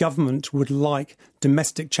 where the government would like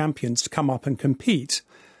domestic champions to come up and compete,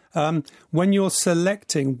 when you're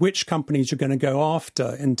selecting which companies you're going to go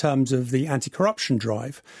after in terms of the anti-corruption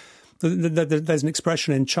drive, there's an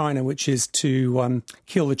expression in China which is to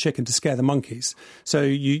kill the chicken to scare the monkeys. So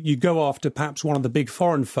you go after perhaps one of the big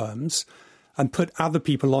foreign firms and put other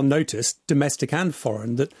people on notice, domestic and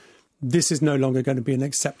foreign, that this is no longer going to be an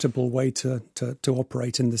acceptable way to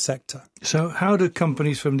operate in the sector. So how do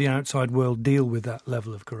companies from the outside world deal with that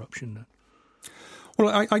level of corruption then?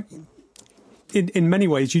 Well, in many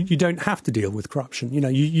ways, you don't have to deal with corruption. You know,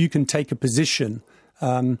 you can take a position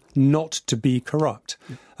not to be corrupt.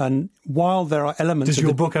 And while there are elements... Does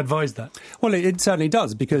your book advise that? Well, it certainly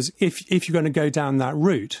does, because if you're going to go down that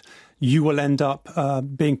route, you will end up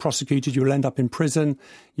being prosecuted, you will end up in prison,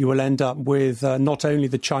 you will end up with not only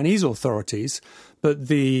the Chinese authorities, but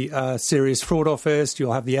the Serious Fraud Office,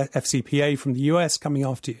 you'll have the FCPA from the US coming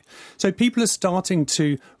after you. So people are starting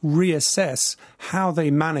to reassess how they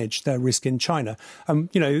manage their risk in China.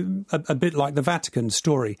 A bit like the Vatican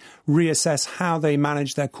story, reassess how they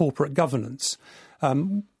manage their corporate governance.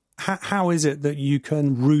 How is it that you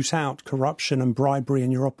can root out corruption and bribery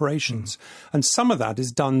in your operations? And some of that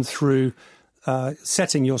is done through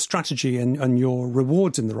setting your strategy and your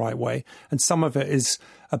rewards in the right way. And some of it is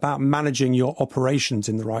about managing your operations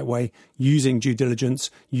in the right way, using due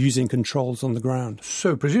diligence, using controls on the ground.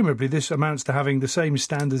 So presumably this amounts to having the same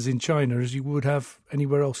standards in China as you would have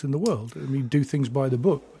anywhere else in the world. I mean, do things by the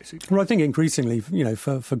book, basically. Well, I think increasingly,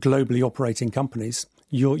 for globally operating companies,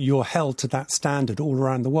 you're held to that standard all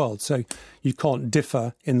around the world. So you can't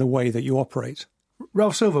differ in the way that you operate.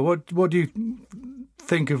 Ralph Silver, what do you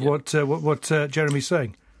think of what Jeremy's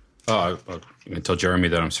saying? I can tell Jeremy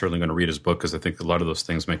that I'm certainly going to read his book because I think a lot of those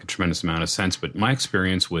things make a tremendous amount of sense. But my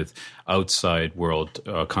experience with outside world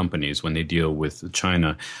companies when they deal with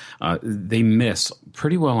China, they miss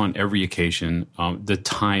pretty well on every occasion the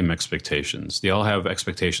time expectations. They all have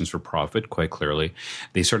expectations for profit, quite clearly.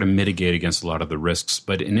 They sort of mitigate against a lot of the risks.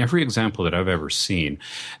 But in every example that I've ever seen,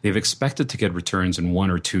 they've expected to get returns in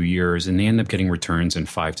 1 or 2 years, and they end up getting returns in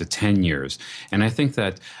 5 to 10 years. And I think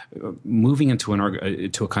that moving into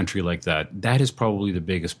a country like that is probably the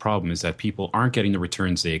biggest problem, is that people aren't getting the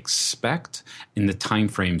returns they expect in the time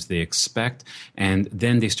frames they expect, and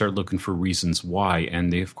then they start looking for reasons why,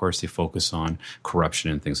 and they focus on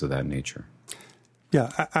corruption and things of that nature.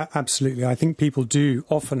 Yeah, absolutely. I think people do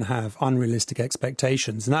often have unrealistic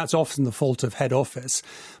expectations, and that's often the fault of head office.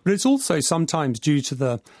 But it's also sometimes due to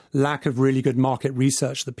the lack of really good market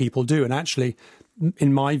research that people do. And actually,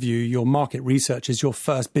 in my view, your market research is your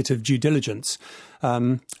first bit of due diligence.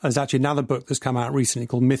 There's actually another book that's come out recently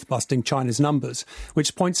called Myth-Busting China's Numbers,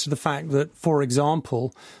 which points to the fact that, for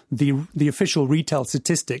example, the official retail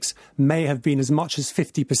statistics may have been as much as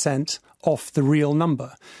 50% off the real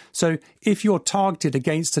number. So if you're targeted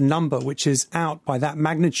against a number which is out by that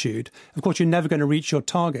magnitude, of course, you're never going to reach your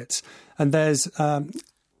targets. And there's a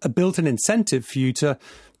built-in incentive for you to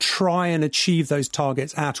try and achieve those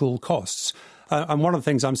targets at all costs. And one of the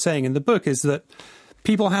things I'm saying in the book is that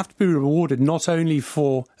people have to be rewarded not only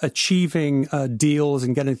for achieving deals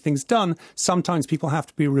and getting things done. Sometimes people have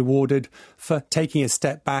to be rewarded for taking a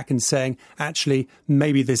step back and saying, actually,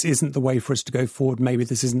 maybe this isn't the way for us to go forward. Maybe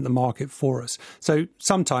this isn't the market for us. So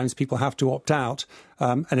sometimes people have to opt out.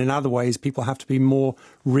 And in other ways, people have to be more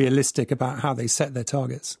realistic about how they set their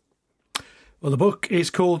targets. Well, the book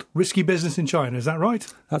is called Risky Business in China, is that right?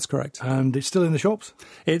 That's correct. And it's still in the shops?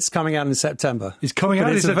 It's coming out in September. It's coming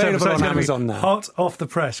out in September. Available on Amazon now. Hot off the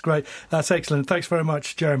press. Great. That's excellent. Thanks very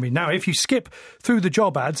much, Jeremy. Now, if you skip through the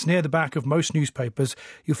job ads near the back of most newspapers,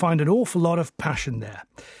 you'll find an awful lot of passion there.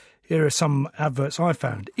 Here are some adverts I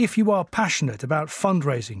found. If you are passionate about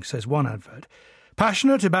fundraising, says one advert.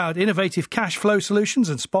 Passionate about innovative cash flow solutions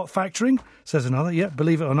and spot factoring, says another. Yeah,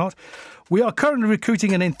 believe it or not. We are currently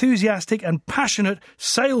recruiting an enthusiastic and passionate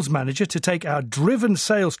sales manager to take our driven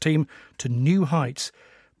sales team to new heights.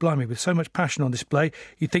 Blimey, with so much passion on display,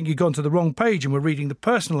 you'd think you'd gone to the wrong page and were reading the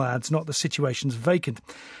personal ads, not the situations vacant.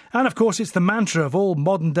 And of course, it's the mantra of all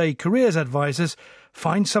modern-day careers advisors: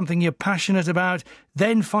 find something you're passionate about,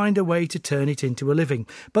 then find a way to turn it into a living.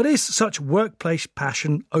 But is such workplace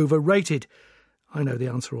passion overrated? I know the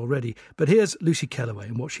answer already, but here's Lucy Kellaway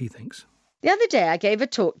and what she thinks. The other day I gave a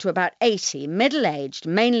talk to about 80 middle-aged,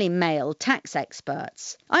 mainly male tax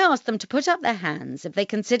experts. I asked them to put up their hands if they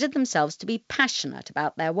considered themselves to be passionate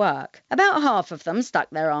about their work. About half of them stuck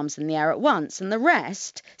their arms in the air at once, and the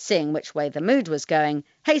rest, seeing which way the mood was going,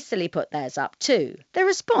 hastily put theirs up too. Their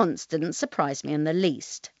response didn't surprise me in the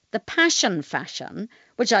least. The passion fashion,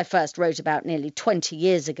 which I first wrote about nearly 20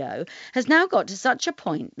 years ago, has now got to such a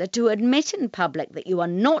point that to admit in public that you are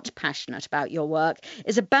not passionate about your work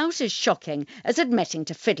is about as shocking as admitting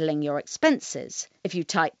to fiddling your expenses. If you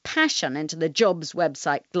type passion into the jobs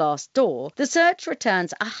website Glassdoor, the search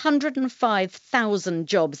returns 105,000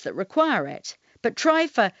 jobs that require it. But try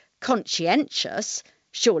for conscientious,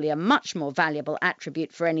 surely a much more valuable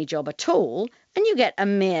attribute for any job at all, and you get a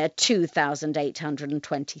mere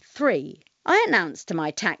 2,823. I announced to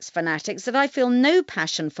my tax fanatics that I feel no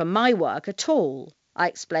passion for my work at all. I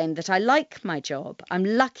explained that I like my job, I'm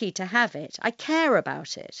lucky to have it, I care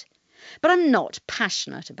about it, but I'm not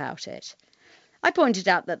passionate about it. I pointed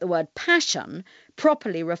out that the word passion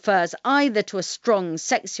properly refers either to a strong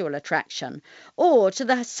sexual attraction or to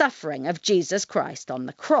the suffering of Jesus Christ on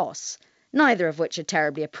the cross. neither of which are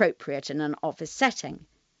terribly appropriate in an office setting.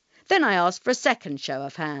 Then I asked for a second show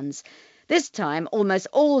of hands. This time, almost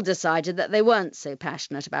all decided that they weren't so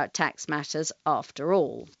passionate about tax matters after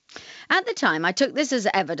all. At the time, I took this as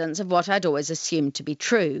evidence of what I'd always assumed to be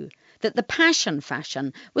true, that the passion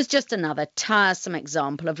fashion was just another tiresome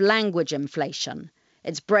example of language inflation.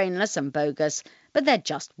 It's brainless and bogus, but they're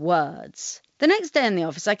just words. The next day in the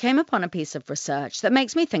office, I came upon a piece of research that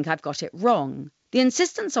makes me think I've got it wrong. The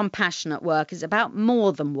insistence on passion at work is about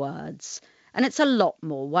more than words, and it's a lot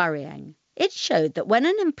more worrying. It showed that when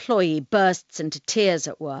an employee bursts into tears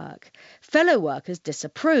at work, fellow workers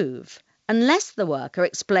disapprove, unless the worker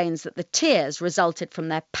explains that the tears resulted from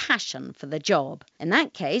their passion for the job. In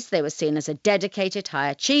that case, they were seen as a dedicated high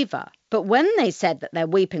achiever. But when they said that their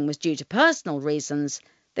weeping was due to personal reasons,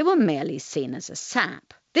 they were merely seen as a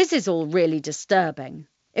sap. This is all really disturbing.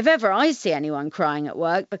 If ever I see anyone crying at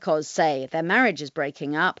work because, say, their marriage is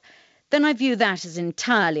breaking up, then I view that as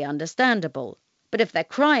entirely understandable. But if they're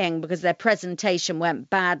crying because their presentation went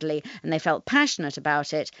badly and they felt passionate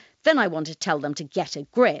about it, then I want to tell them to get a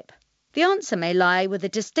grip. The answer may lie with a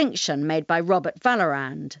distinction made by Robert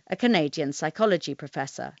Vallerand, a Canadian psychology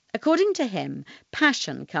professor. According to him,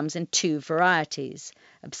 passion comes in two varieties,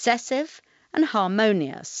 obsessive and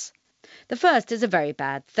harmonious. The first is a very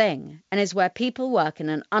bad thing and is where people work in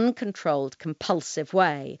an uncontrolled, compulsive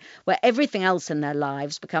way, where everything else in their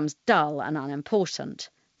lives becomes dull and unimportant.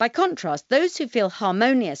 By contrast, those who feel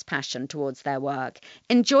harmonious passion towards their work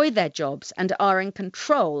enjoy their jobs and are in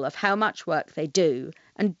control of how much work they do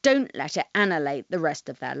and don't let it annihilate the rest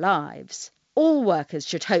of their lives. All workers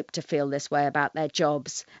should hope to feel this way about their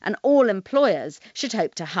jobs, and all employers should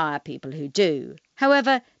hope to hire people who do.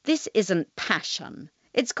 However, this isn't passion.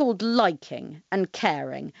 It's called liking and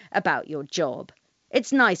caring about your job.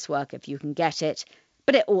 It's nice work if you can get it,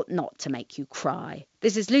 but it ought not to make you cry.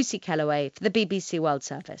 This is Lucy Kellaway for the BBC World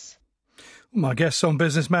Service. My guests on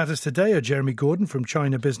Business Matters today are Jeremy Gordon from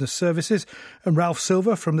China Business Services and Ralph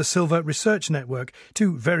Silver from the Silver Research Network.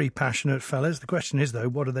 Two very passionate fellas. The question is, though,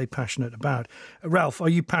 what are they passionate about? Ralph, are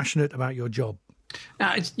you passionate about your job?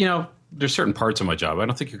 There's certain parts of my job. I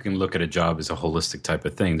don't think you can look at a job as a holistic type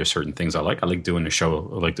of thing. There's certain things I like. I like doing a show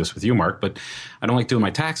like this with you, Mark, but I don't like doing my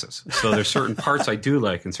taxes. So there's certain parts I do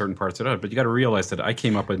like and certain parts I don't. But you got to realize that I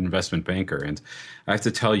came up as an investment banker. And I have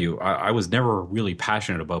to tell you, I was never really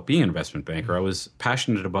passionate about being an investment banker. I was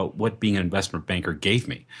passionate about what being an investment banker gave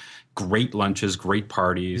me. Great lunches, great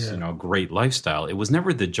parties, great lifestyle. It was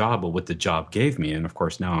never the job, but what the job gave me. And of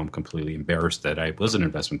course, now I'm completely embarrassed that I was an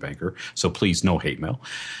investment banker. So please, no hate mail.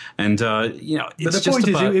 And but the point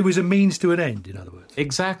is, it was a means to an end. In other words,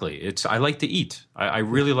 exactly. I like to eat. I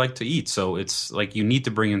really like to eat. So it's like you need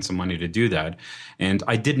to bring in some money to do that. And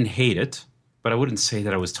I didn't hate it, but I wouldn't say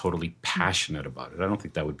that I was totally passionate about it. I don't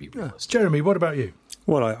think that would be realistic. Jeremy, what about you?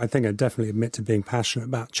 Well, I think I definitely admit to being passionate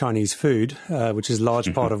about Chinese food, which is a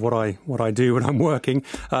large part of what I do when I'm working.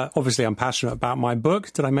 Obviously, I'm passionate about my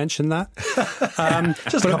book. Did I mention that?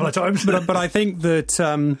 Just a couple of times. But I think that,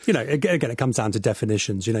 again, it comes down to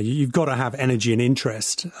definitions. You've got to have energy and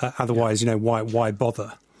interest. Otherwise, why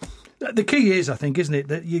bother? The key is, I think, isn't it,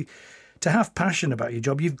 that to have passion about your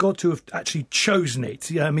job, you've got to have actually chosen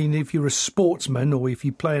it. I mean, if you're a sportsman or if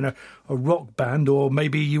you play in a rock band, or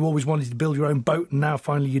maybe you always wanted to build your own boat and now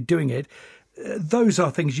finally you're doing it, those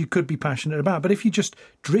are things you could be passionate about. But if you just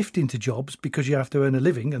drift into jobs because you have to earn a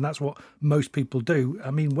living, and that's what most people do,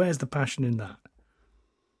 I mean, where's the passion in that?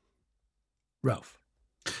 Ralph?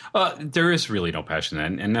 There is really no passion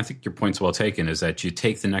in that. And I think your point's well taken, is that you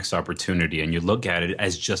take the next opportunity and you look at it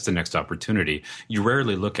as just the next opportunity. You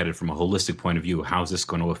rarely look at it from a holistic point of view. How is this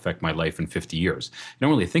going to affect my life in 50 years? You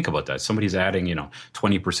don't really think about that. Somebody's adding,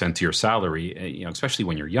 20% to your salary, especially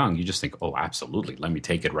when you're young. You just think, oh, absolutely, let me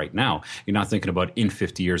take it right now. You're not thinking about in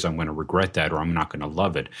 50 years I'm going to regret that or I'm not going to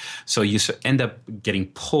love it. So you end up getting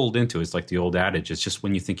pulled into it. It's like the old adage. It's just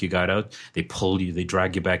when you think you got out, they pull you, they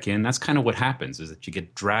drag you back in. That's kind of what happens, is that you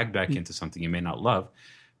get dragged back into something you may not love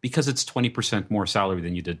because it's 20% more salary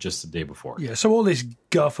than you did just the day before. Yeah, so all this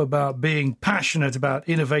guff about being passionate about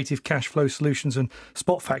innovative cash flow solutions and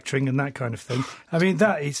spot factoring and that kind of thing, I mean,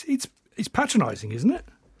 it's patronising, isn't it?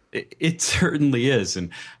 It certainly is. And,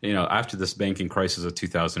 after this banking crisis of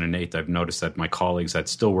 2008, I've noticed that my colleagues that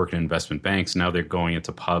still work in investment banks, now they're going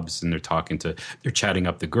into pubs and they're chatting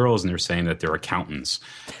up the girls and they're saying that they're accountants.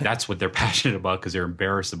 That's what they're passionate about, because they're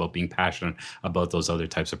embarrassed about being passionate about those other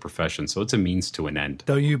types of professions. So it's a means to an end.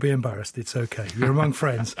 Don't you be embarrassed. It's okay. You're among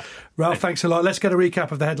friends. Ralph, thanks a lot. Let's get a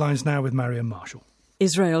recap of the headlines now with Marion Marshall.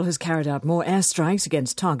 Israel has carried out more airstrikes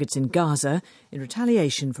against targets in Gaza in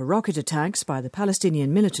retaliation for rocket attacks by the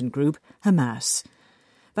Palestinian militant group Hamas.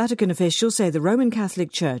 Vatican officials say the Roman Catholic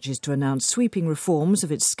Church is to announce sweeping reforms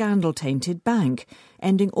of its scandal-tainted bank,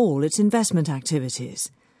 ending all its investment activities.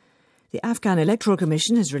 The Afghan Electoral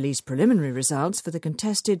Commission has released preliminary results for the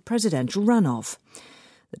contested presidential runoff.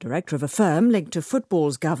 The director of a firm linked to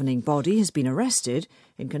football's governing body has been arrested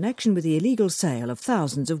in connection with the illegal sale of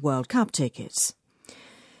thousands of World Cup tickets.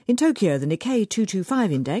 In Tokyo, the Nikkei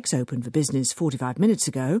 225 index opened for business 45 minutes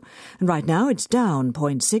ago, and right now it's down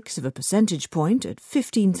 0.6 of a percentage point at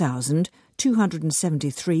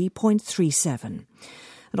 15,273.37.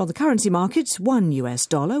 And on the currency markets,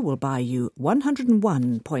 $1 will buy you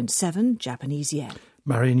 101.7 Japanese yen.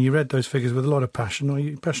 Marion, you read those figures with a lot of passion. Are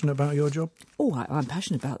you passionate about your job? Oh, I'm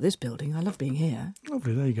passionate about this building. I love being here.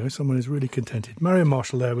 Lovely, there you go. Someone is really contented. Marion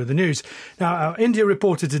Marshall there with the news. Now, our India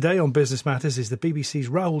reporter today on Business Matters is the BBC's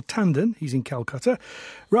Rahul Tandon. He's in Calcutta.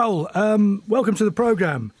 Rahul, welcome to the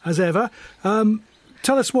programme, as ever.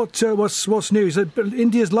 Tell us what's news.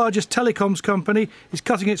 India's largest telecoms company is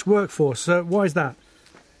cutting its workforce. Why is that?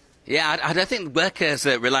 Yeah, I don't think workers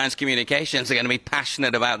at Reliance Communications are going to be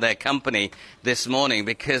passionate about their company this morning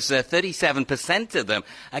because 37% of them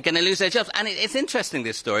are going to lose their jobs. And it's interesting,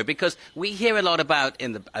 this story, because we hear a lot about,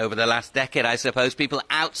 over the last decade, I suppose, people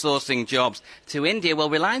outsourcing jobs to India.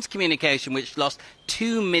 Well, Reliance Communications, which lost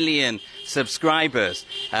 2 million subscribers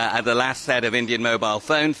at the last set of Indian mobile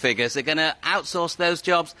phone figures, are going to outsource those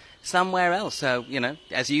jobs somewhere else. So,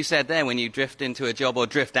 as you said there, when you drift into a job or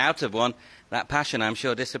drift out of one, that passion, I'm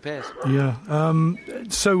sure, disappears. Yeah. How many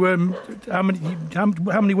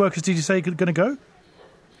workers did you say are going to go?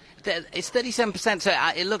 It's 37%, so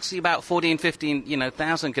it looks about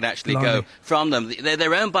 15,000 could actually go from them.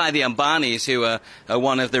 They're owned by the Ambanis, who are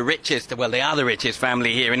one of the richest, well, they are the richest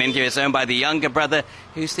family here in India. It's owned by the younger brother,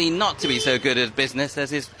 who's seen not to be so good at business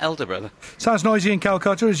as his elder brother. Sounds noisy in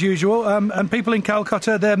Calcutta, as usual. And people in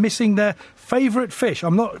Calcutta, they're missing their favourite fish.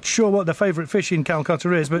 I'm not sure what the favourite fish in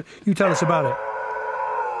Calcutta is, but you tell us about it.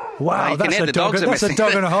 Wow, that's a dog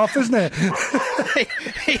and a half, isn't it?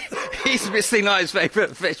 He's missing not his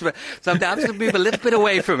favourite fish, but so I'm going to move a little bit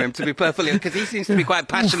away from him, to be perfectly, because he seems to be quite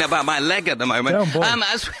passionate about my leg at the moment. Down boy.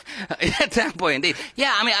 Down boy, indeed.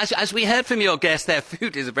 Yeah, I mean, as we heard from your guest there,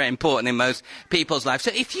 food is very important in most people's lives.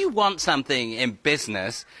 So if you want something in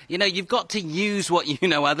business, you've got to use what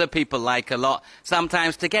other people like a lot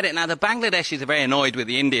sometimes to get it. Now, the Bangladeshis are very annoyed with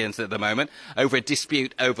the Indians at the moment over a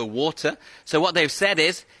dispute over water. So what they've said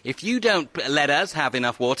is, if you don't let us have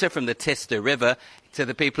enough water from the Tista River to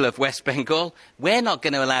the people of West Bengal, we're not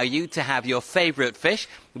going to allow you to have your favourite fish,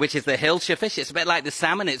 which is the Hilsha fish. It's a bit like the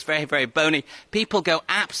salmon. It's very, very bony. People go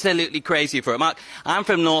absolutely crazy for it. Mark, I'm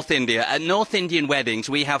from North India. At North Indian weddings,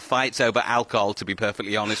 we have fights over alcohol, to be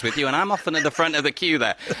perfectly honest with you, and I'm often at the front of the queue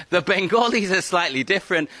there. The Bengalis are slightly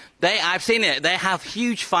different. I've seen it. They have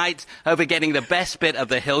huge fights over getting the best bit of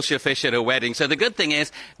the Hilsha fish at a wedding. So the good thing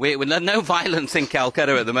is, there's no violence in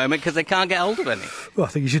Calcutta at the moment because they can't get hold of any. Well, I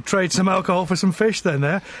think you should trade some alcohol for some fish then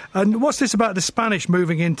there. And what's this about the Spanish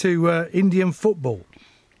moving into Indian football?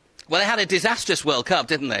 Well, they had a disastrous World Cup,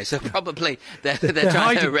 didn't they? So probably they're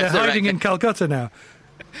trying to resurrect. They're hiding in Calcutta now.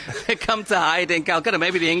 They come to hide in Calcutta.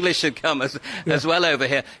 Maybe the English should come as well over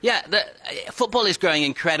here. Yeah, football is growing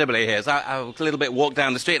incredibly here. So I was a little bit walked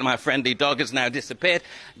down the street and my friendly dog has now disappeared.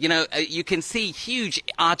 You can see huge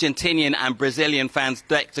Argentinian and Brazilian fans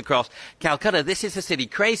decked across Calcutta. This is a city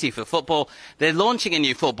crazy for football. They're launching a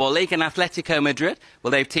new football league, and Atletico Madrid,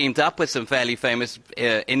 well, they've teamed up with some fairly famous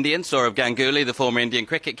Indians, Sourav Ganguly, the former Indian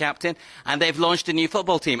cricket captain, and they've launched a new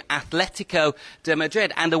football team, Atletico de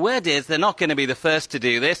Madrid. And the word is they're not going to be the first to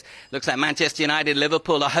do this. Looks like Manchester United,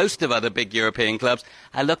 Liverpool, a host of other big European clubs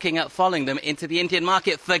are looking at following them into the Indian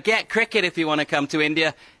market. Forget cricket if you want to come to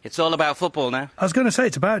India. It's all about football now. I was going to say,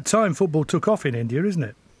 it's about time football took off in India, isn't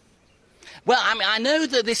it? Well, I mean, I know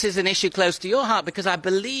that this is an issue close to your heart because I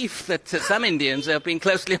believe that some Indians have been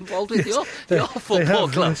closely involved with your football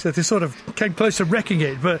club. Yes, they sort of came close to wrecking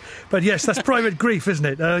it, but yes, that's private grief, isn't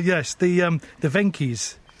it? Yes, the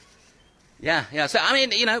Venkis. Yeah. So, I mean,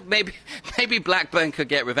 maybe Blackburn could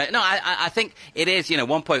get revenge. No, I think it is,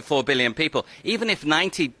 1.4 billion people. Even if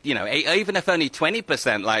even if only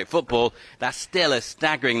 20% like football, that's still a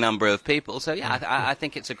staggering number of people. So, I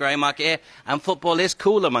think it's a growing market here. And football is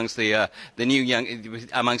cool amongst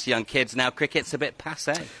amongst young kids. Now, cricket's a bit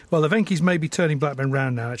passé. Well, the Venkis may be turning Blackburn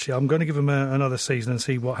round now, actually. I'm going to give them another season and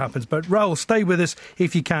see what happens. But, Rahul, stay with us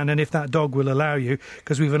if you can and if that dog will allow you,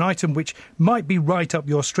 because we have an item which might be right up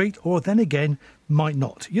your street, or then again, might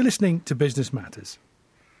not. You're listening to Business Matters.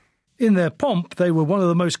 In their pomp, they were one of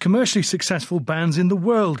the most commercially successful bands in the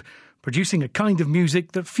world, producing a kind of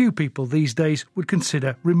music that few people these days would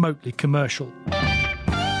consider remotely commercial.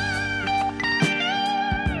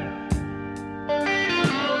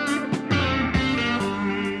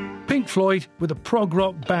 Pink Floyd were the prog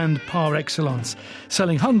rock band par excellence,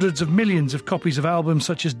 selling hundreds of millions of copies of albums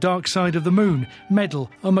such as Dark Side of the Moon, Medal,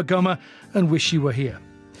 Ummagumma and Wish You Were Here.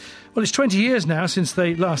 Well, it's 20 years now since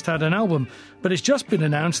they last had an album, but it's just been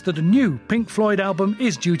announced that a new Pink Floyd album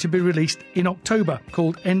is due to be released in October,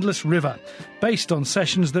 called Endless River, based on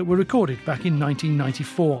sessions that were recorded back in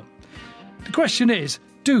 1994. The question is,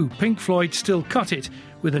 do Pink Floyd still cut it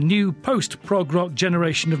with a new post-prog rock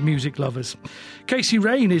generation of music lovers? Casey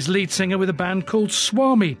Rain is lead singer with a band called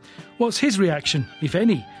Swami. What's his reaction, if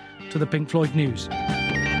any, to the Pink Floyd news?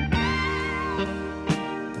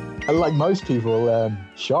 Like most people,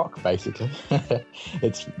 shock, basically.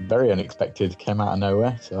 It's very unexpected, came out of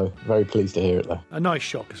nowhere, so very pleased to hear it, though. A nice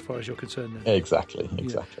shock, as far as you're concerned, then. Exactly.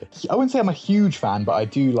 Yeah. I wouldn't say I'm a huge fan, but I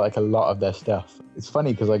do like a lot of their stuff. It's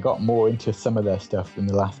funny, because I got more into some of their stuff in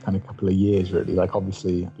the last kind of couple of years, really. Like,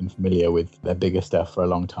 obviously, I've been familiar with their bigger stuff for a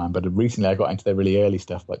long time, but recently I got into their really early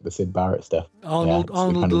stuff, like the Syd Barrett stuff.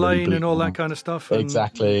 Arnold Lane really and all that kind of stuff.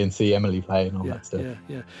 Exactly, and see Emily play and all that stuff.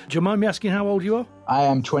 Yeah. Do you mind me asking how old you are? I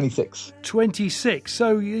am 26. 26,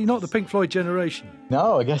 so you're not the Pink Floyd generation?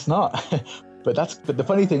 No, I guess not. But the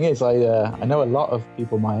funny thing is, I know a lot of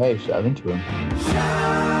people my age that are into them.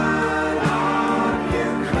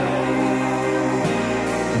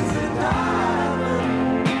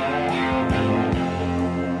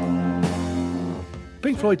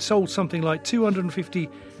 Pink Floyd sold something like 250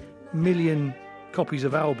 million copies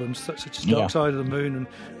of albums, such as Dark Side of the Moon and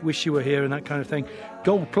Wish You Were Here and that kind of thing,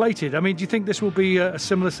 gold-plated. I mean, do you think this will be a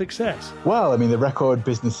similar success? Well, I mean, the record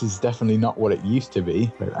business is definitely not what it used to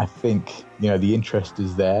be, but I think, the interest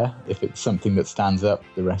is there. If it's something that stands up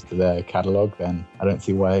the rest of their catalogue, then I don't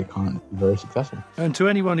see why it can't be very successful. And to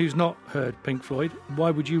anyone who's not heard Pink Floyd,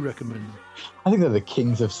 why would you recommend them? I think they're the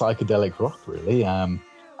kings of psychedelic rock, really.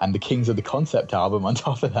 And the kings of the concept album on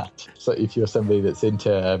top of that. So if you're somebody that's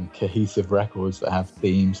into cohesive records that have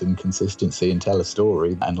themes and consistency and tell a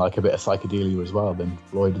story and like a bit of psychedelia as well, then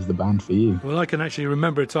Floyd is the band for you. Well, I can actually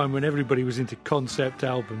remember a time when everybody was into concept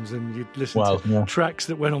albums and you'd listen to tracks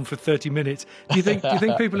that went on for 30 minutes. Do you think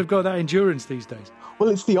people have got that endurance these days? Well,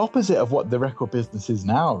 it's the opposite of what the record business is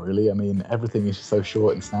now, really. I mean, everything is so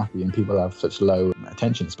short and snappy and people have such low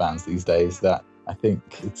attention spans these days that I think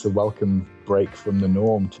it's a welcome break from the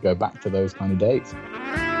norm to go back to those kind of dates.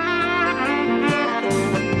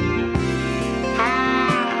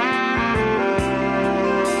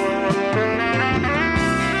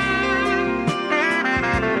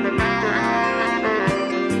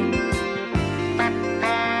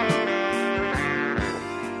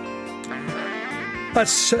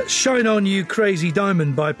 That's Shine On You Crazy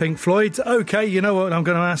Diamond by Pink Floyd. OK, you know what I'm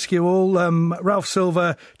going to ask you all. Ralph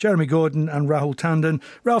Silver, Jeremy Gordon and Rahul Tandon.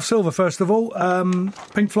 Ralph Silver, first of all,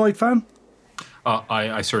 Pink Floyd fan?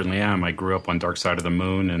 I certainly am. I grew up on Dark Side of the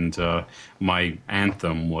Moon, and my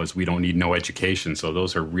anthem was "We Don't Need No Education." So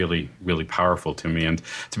those are really, really powerful to me. And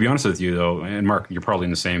to be honest with you, though, and Mark, you're probably in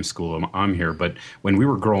the same school I'm here, but when we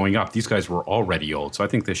were growing up, these guys were already old. So I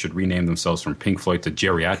think they should rename themselves from Pink Floyd to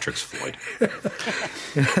Geriatrics Floyd.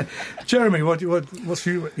 Jeremy,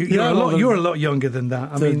 you're a lot younger than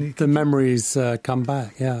that. The memories come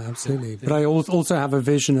back. Yeah, absolutely. But I also have a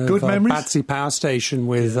vision of Battersea Power Station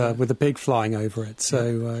with a pig flying over it.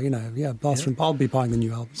 So, Bathroom, I'll be buying the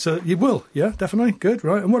new album. So you will, yeah, definitely. Good,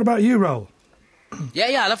 right. And what about you, Raoul?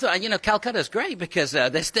 Yeah, I love that. Calcutta's great because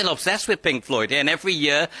they're still obsessed with Pink Floyd. And every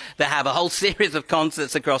year they have a whole series of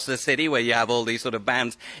concerts across the city where you have all these sort of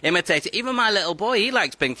bands imitate it. Even my little boy, he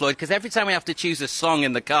likes Pink Floyd because every time we have to choose a song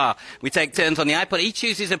in the car, we take turns on the iPod. He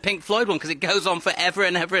chooses a Pink Floyd one because it goes on forever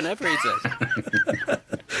and ever and ever, he says.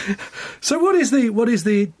 So what is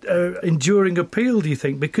the enduring appeal, do you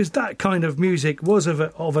think? Because that kind of music was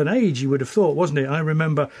of an age, you would have thought, wasn't it? I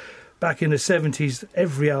remember back in the 70s,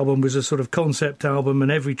 every album was a sort of concept album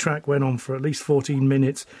and every track went on for at least 14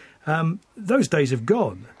 minutes. Those days have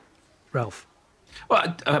gone, Ralph.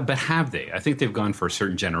 Well, but have they? I think they've gone for a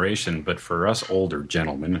certain generation, but for us older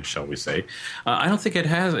gentlemen, shall we say, I don't think it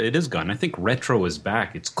has. It is gone. I think retro is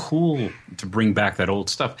back. It's cool to bring back that old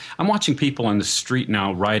stuff. I'm watching people on the street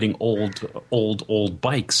now riding old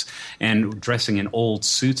bikes and dressing in old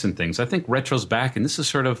suits and things. I think retro's back, and this is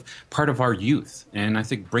sort of part of our youth. And I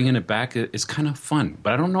think bringing it back is kind of fun.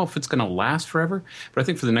 But I don't know if it's going to last forever. But I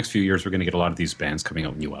think for the next few years, we're going to get a lot of these bands coming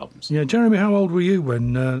out with new albums. Yeah, Jeremy, how old were you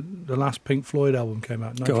when the last Pink Floyd album came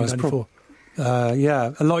out, 1994?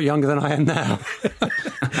 A lot younger than I am now.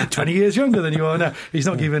 20 years younger than you are now. He's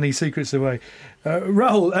not giving any secrets away.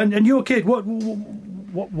 Rahul, and your kid, what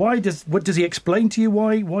does he explain to you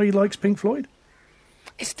why he likes Pink Floyd?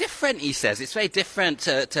 It's different, he says. It's very different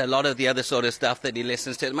to a lot of the other sort of stuff that he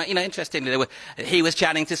listens to. You know, interestingly, he was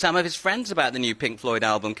chatting to some of his friends about the new Pink Floyd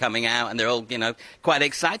album coming out, and they're all, you know, quite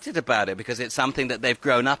excited about it because it's something that they've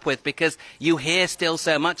grown up with, because you hear still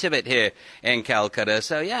so much of it here in Calcutta.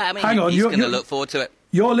 So, yeah, I mean, he's going to look forward to it.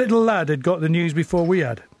 Your little lad had got the news before we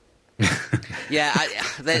had. Yeah,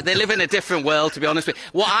 they live in a different world, to be honest with you.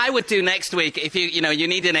 What I would do next week, if you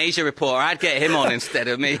need an Asia reporter, I'd get him on instead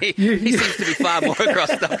of me. He seems to be far more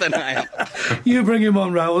across stuff than I am. You bring him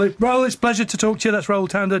on, Raoul. Raoul, it's a pleasure to talk to you. That's Raoul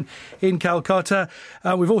Tandon in Calcutta.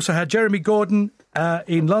 We've also had Jeremy Gordon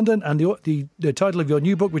in London, and the title of your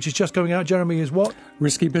new book, which is just going out, Jeremy, is what?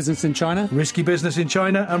 Risky Business in China. Risky Business in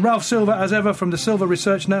China. And Ralph Silver, as ever, from the Silver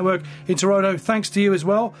Research Network in Toronto. Thanks to you as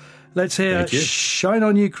well. Let's hear Shine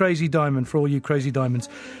On You Crazy Diamond for all you crazy diamonds.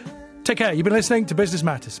 Take care. You've been listening to Business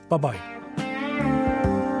Matters. Bye-bye.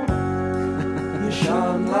 You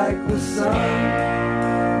shine like the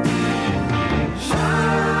sun.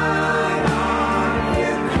 Shine on, you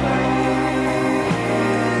crazy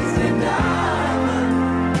diamond.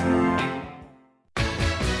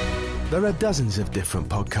 There are dozens of different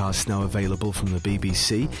podcasts now available from the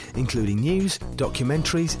BBC, including news,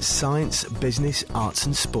 documentaries, science, business, arts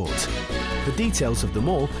and sport. For details of them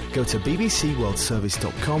all, go to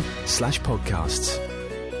bbcworldservice.com/podcasts.